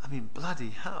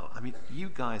 bloody hell!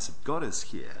 You guys have got us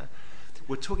here.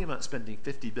 We're talking about spending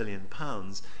 £50 billion.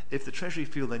 If the Treasury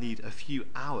feel they need a few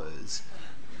hours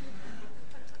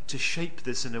to shape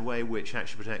this in a way which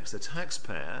actually protects the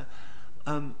taxpayer,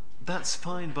 that's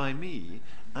fine by me,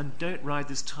 and don't ride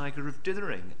this tiger of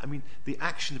dithering. The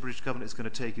action the British government is going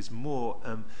to take is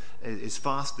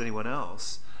faster than anyone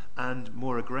else and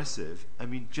more aggressive.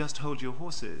 Just hold your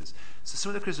horses. So some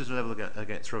of the criticism level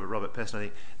against Robert Peston, I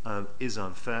think, is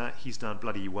unfair. He's done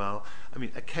bloody well.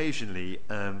 Occasionally,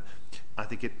 I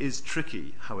think it is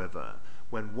tricky, however,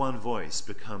 when one voice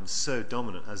becomes so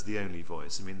dominant as the only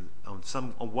voice. On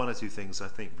one or two things, I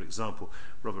think, for example,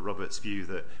 Robert's view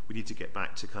that we need to get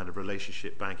back to kind of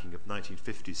relationship banking of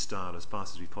 1950s style as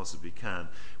fast as we possibly can,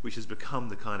 which has become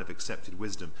the kind of accepted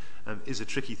wisdom, is a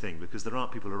tricky thing because there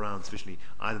aren't people around sufficiently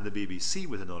either in the BBC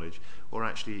with the knowledge or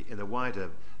actually in the wider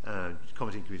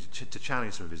commenting community to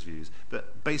challenge some of his views.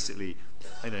 But basically,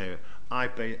 I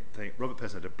think Robert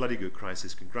Peston had a bloody good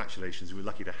crisis. Congratulations, we were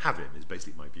lucky to have him, is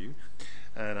basically my view.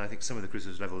 And I think some of the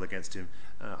criticisms leveled against him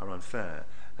are unfair.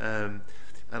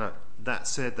 That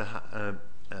said,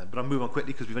 but I'll move on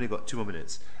quickly because we've only got 2 more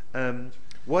minutes.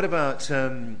 What about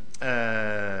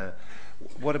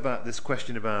this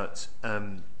question about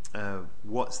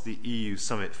what's the EU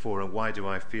summit for and why do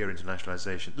I fear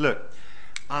internationalization? Look,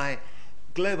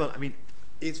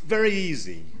 it's very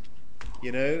easy,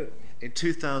 in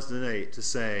 2008 to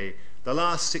say the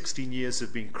last 16 years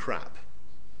have been crap.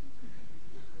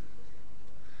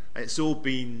 It's all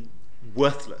been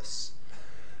worthless.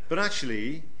 But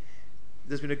actually,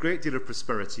 there's been a great deal of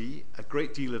prosperity, a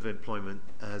great deal of employment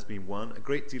has been won, a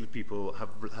great deal of people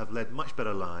have led much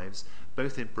better lives,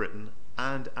 both in Britain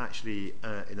and actually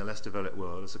in the less developed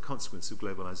world as a consequence of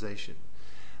globalization.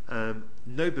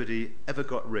 Nobody ever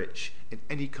got rich in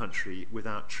any country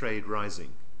without trade rising.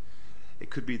 It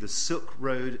could be the Silk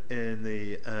Road in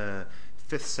the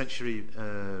 5th century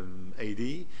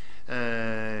AD.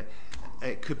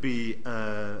 It could be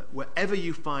wherever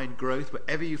you find growth,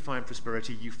 wherever you find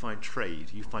prosperity, you find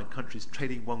trade. You find countries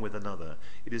trading one with another.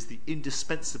 It is the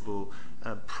indispensable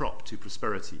prop to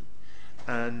prosperity.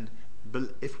 And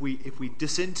if we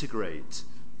disintegrate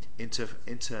into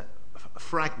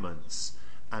fragments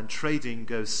and trading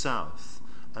goes south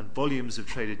and volumes of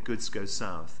traded goods go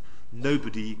south,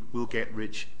 nobody will get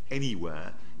rich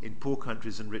anywhere in poor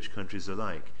countries and rich countries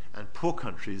alike. And poor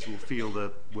countries will feel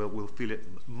it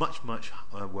much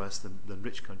worse than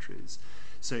rich countries.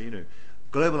 So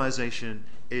globalization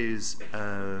is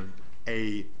a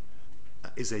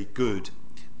good.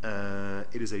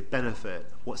 It is a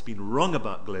benefit. What's been wrong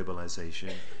about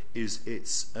globalization is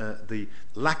its the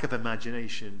lack of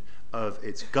imagination of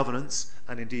its governance,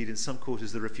 and indeed in some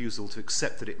quarters the refusal to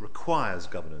accept that it requires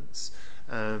governance.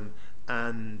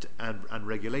 And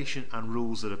regulation and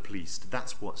rules that are policed.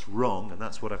 That's what's wrong, and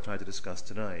that's what I've tried to discuss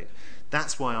tonight.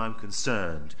 That's why I'm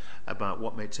concerned about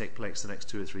what may take place the next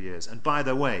 2 or 3 years. And by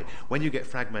the way, when you get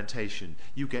fragmentation,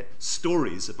 you get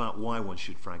stories about why one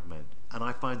should fragment. And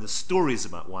I find the stories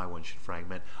about why one should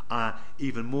fragment are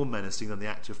even more menacing than the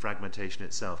act of fragmentation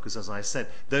itself. Because as I said,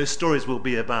 those stories will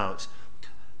be about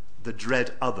the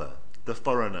dread other, the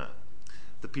foreigner,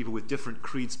 the people with different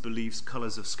creeds, beliefs,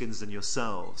 colours of skins than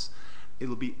yourselves.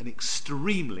 it'll be an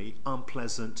extremely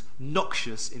unpleasant,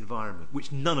 noxious environment,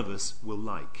 which none of us will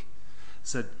like.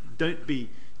 So don't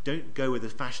go with the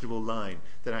fashionable line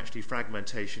that actually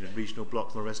fragmentation and regional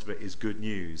blocks and all the rest of it is good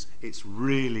news. It's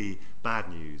really bad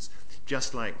news.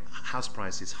 Just like house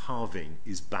prices halving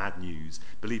is bad news.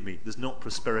 Believe me, there's not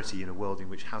prosperity in a world in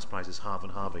which house prices halve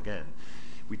and halve again.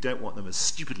 We don't want them as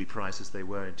stupidly priced as they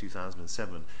were in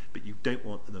 2007, but you don't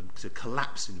want them to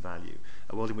collapse in value.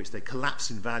 A world in which they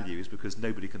collapse in value is because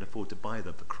nobody can afford to buy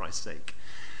them, for Christ's sake.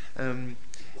 And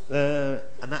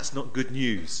that's not good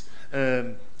news.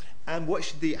 And what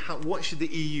should the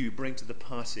EU bring to the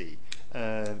party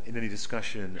in any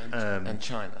discussion? And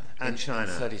China. And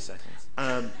China. In 30 seconds.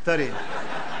 30.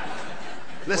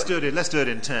 Let's do it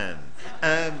in 10.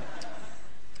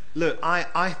 Look,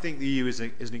 I think the EU is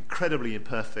an incredibly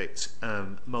imperfect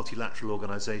multilateral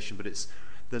organisation, but it's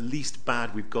the least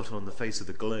bad we've got on the face of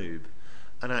the globe.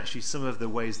 And actually, some of the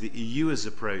ways the EU has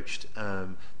approached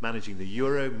managing the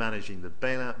euro, managing the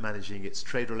bailout, managing its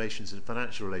trade relations and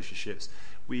financial relationships,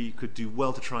 we could do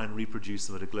well to try and reproduce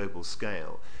them at a global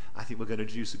scale. I think we're going to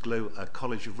introduce a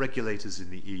college of regulators in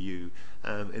the EU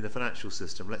in the financial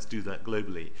system. Let's do that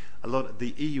globally.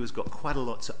 The EU has got quite a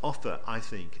lot to offer, I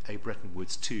think, a Bretton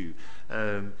Woods too.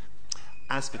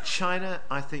 As for China,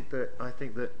 I think that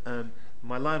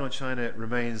my line on China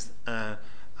remains the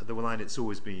line it's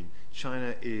always been.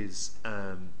 China is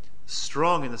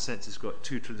strong in the sense it's got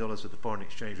 $2 trillion worth of foreign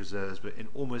exchange reserves, but in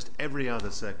almost every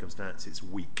other circumstance it's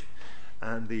weak.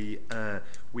 And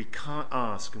we can't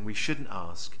ask, and we shouldn't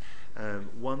ask,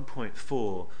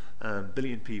 1.4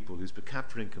 billion people whose per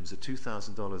capita incomes are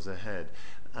 $2,000 a head,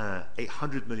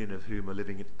 800 million of whom are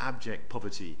living in abject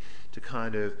poverty, to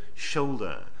kind of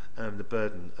shoulder the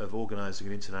burden of organising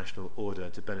an international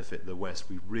order to benefit the West.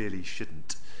 We really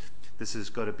shouldn't. This has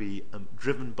got to be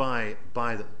driven by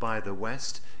the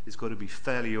West. It's got to be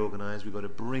fairly organised. We've got to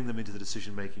bring them into the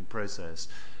decision-making process.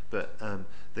 But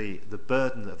the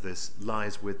burden of this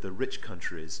lies with the rich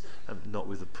countries, not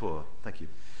with the poor. Thank you.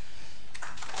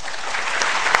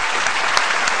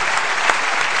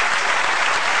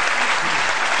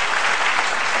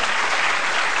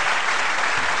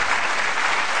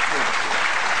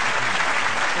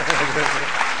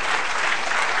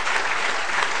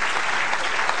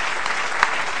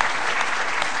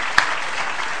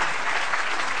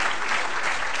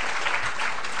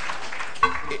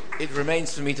 It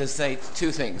remains for me to say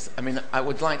two things. I mean, I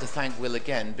would like to thank Will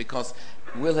again, because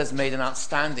Will has made an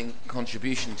outstanding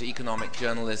contribution to economic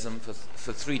journalism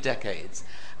for 3 decades,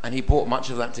 and he brought much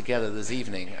of that together this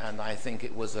evening, and I think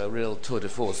it was a real tour de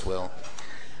force, Will.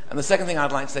 And the second thing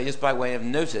I'd like to say, just by way of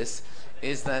notice,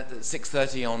 is that at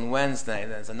 6:30 on Wednesday,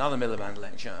 there's another Miliband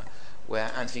lecture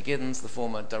where Anthony Giddens, the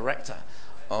former director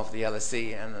of the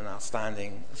LSE and an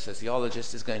outstanding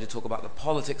sociologist, is going to talk about the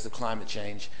politics of climate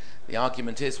change. The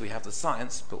argument is we have the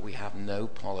science, but we have no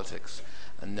politics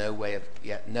and no way of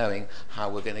yet knowing how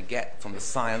we're going to get from the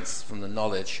science, from the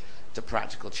knowledge, to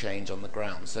practical change on the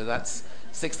ground. So that's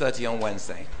 6:30 on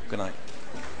Wednesday. Good night.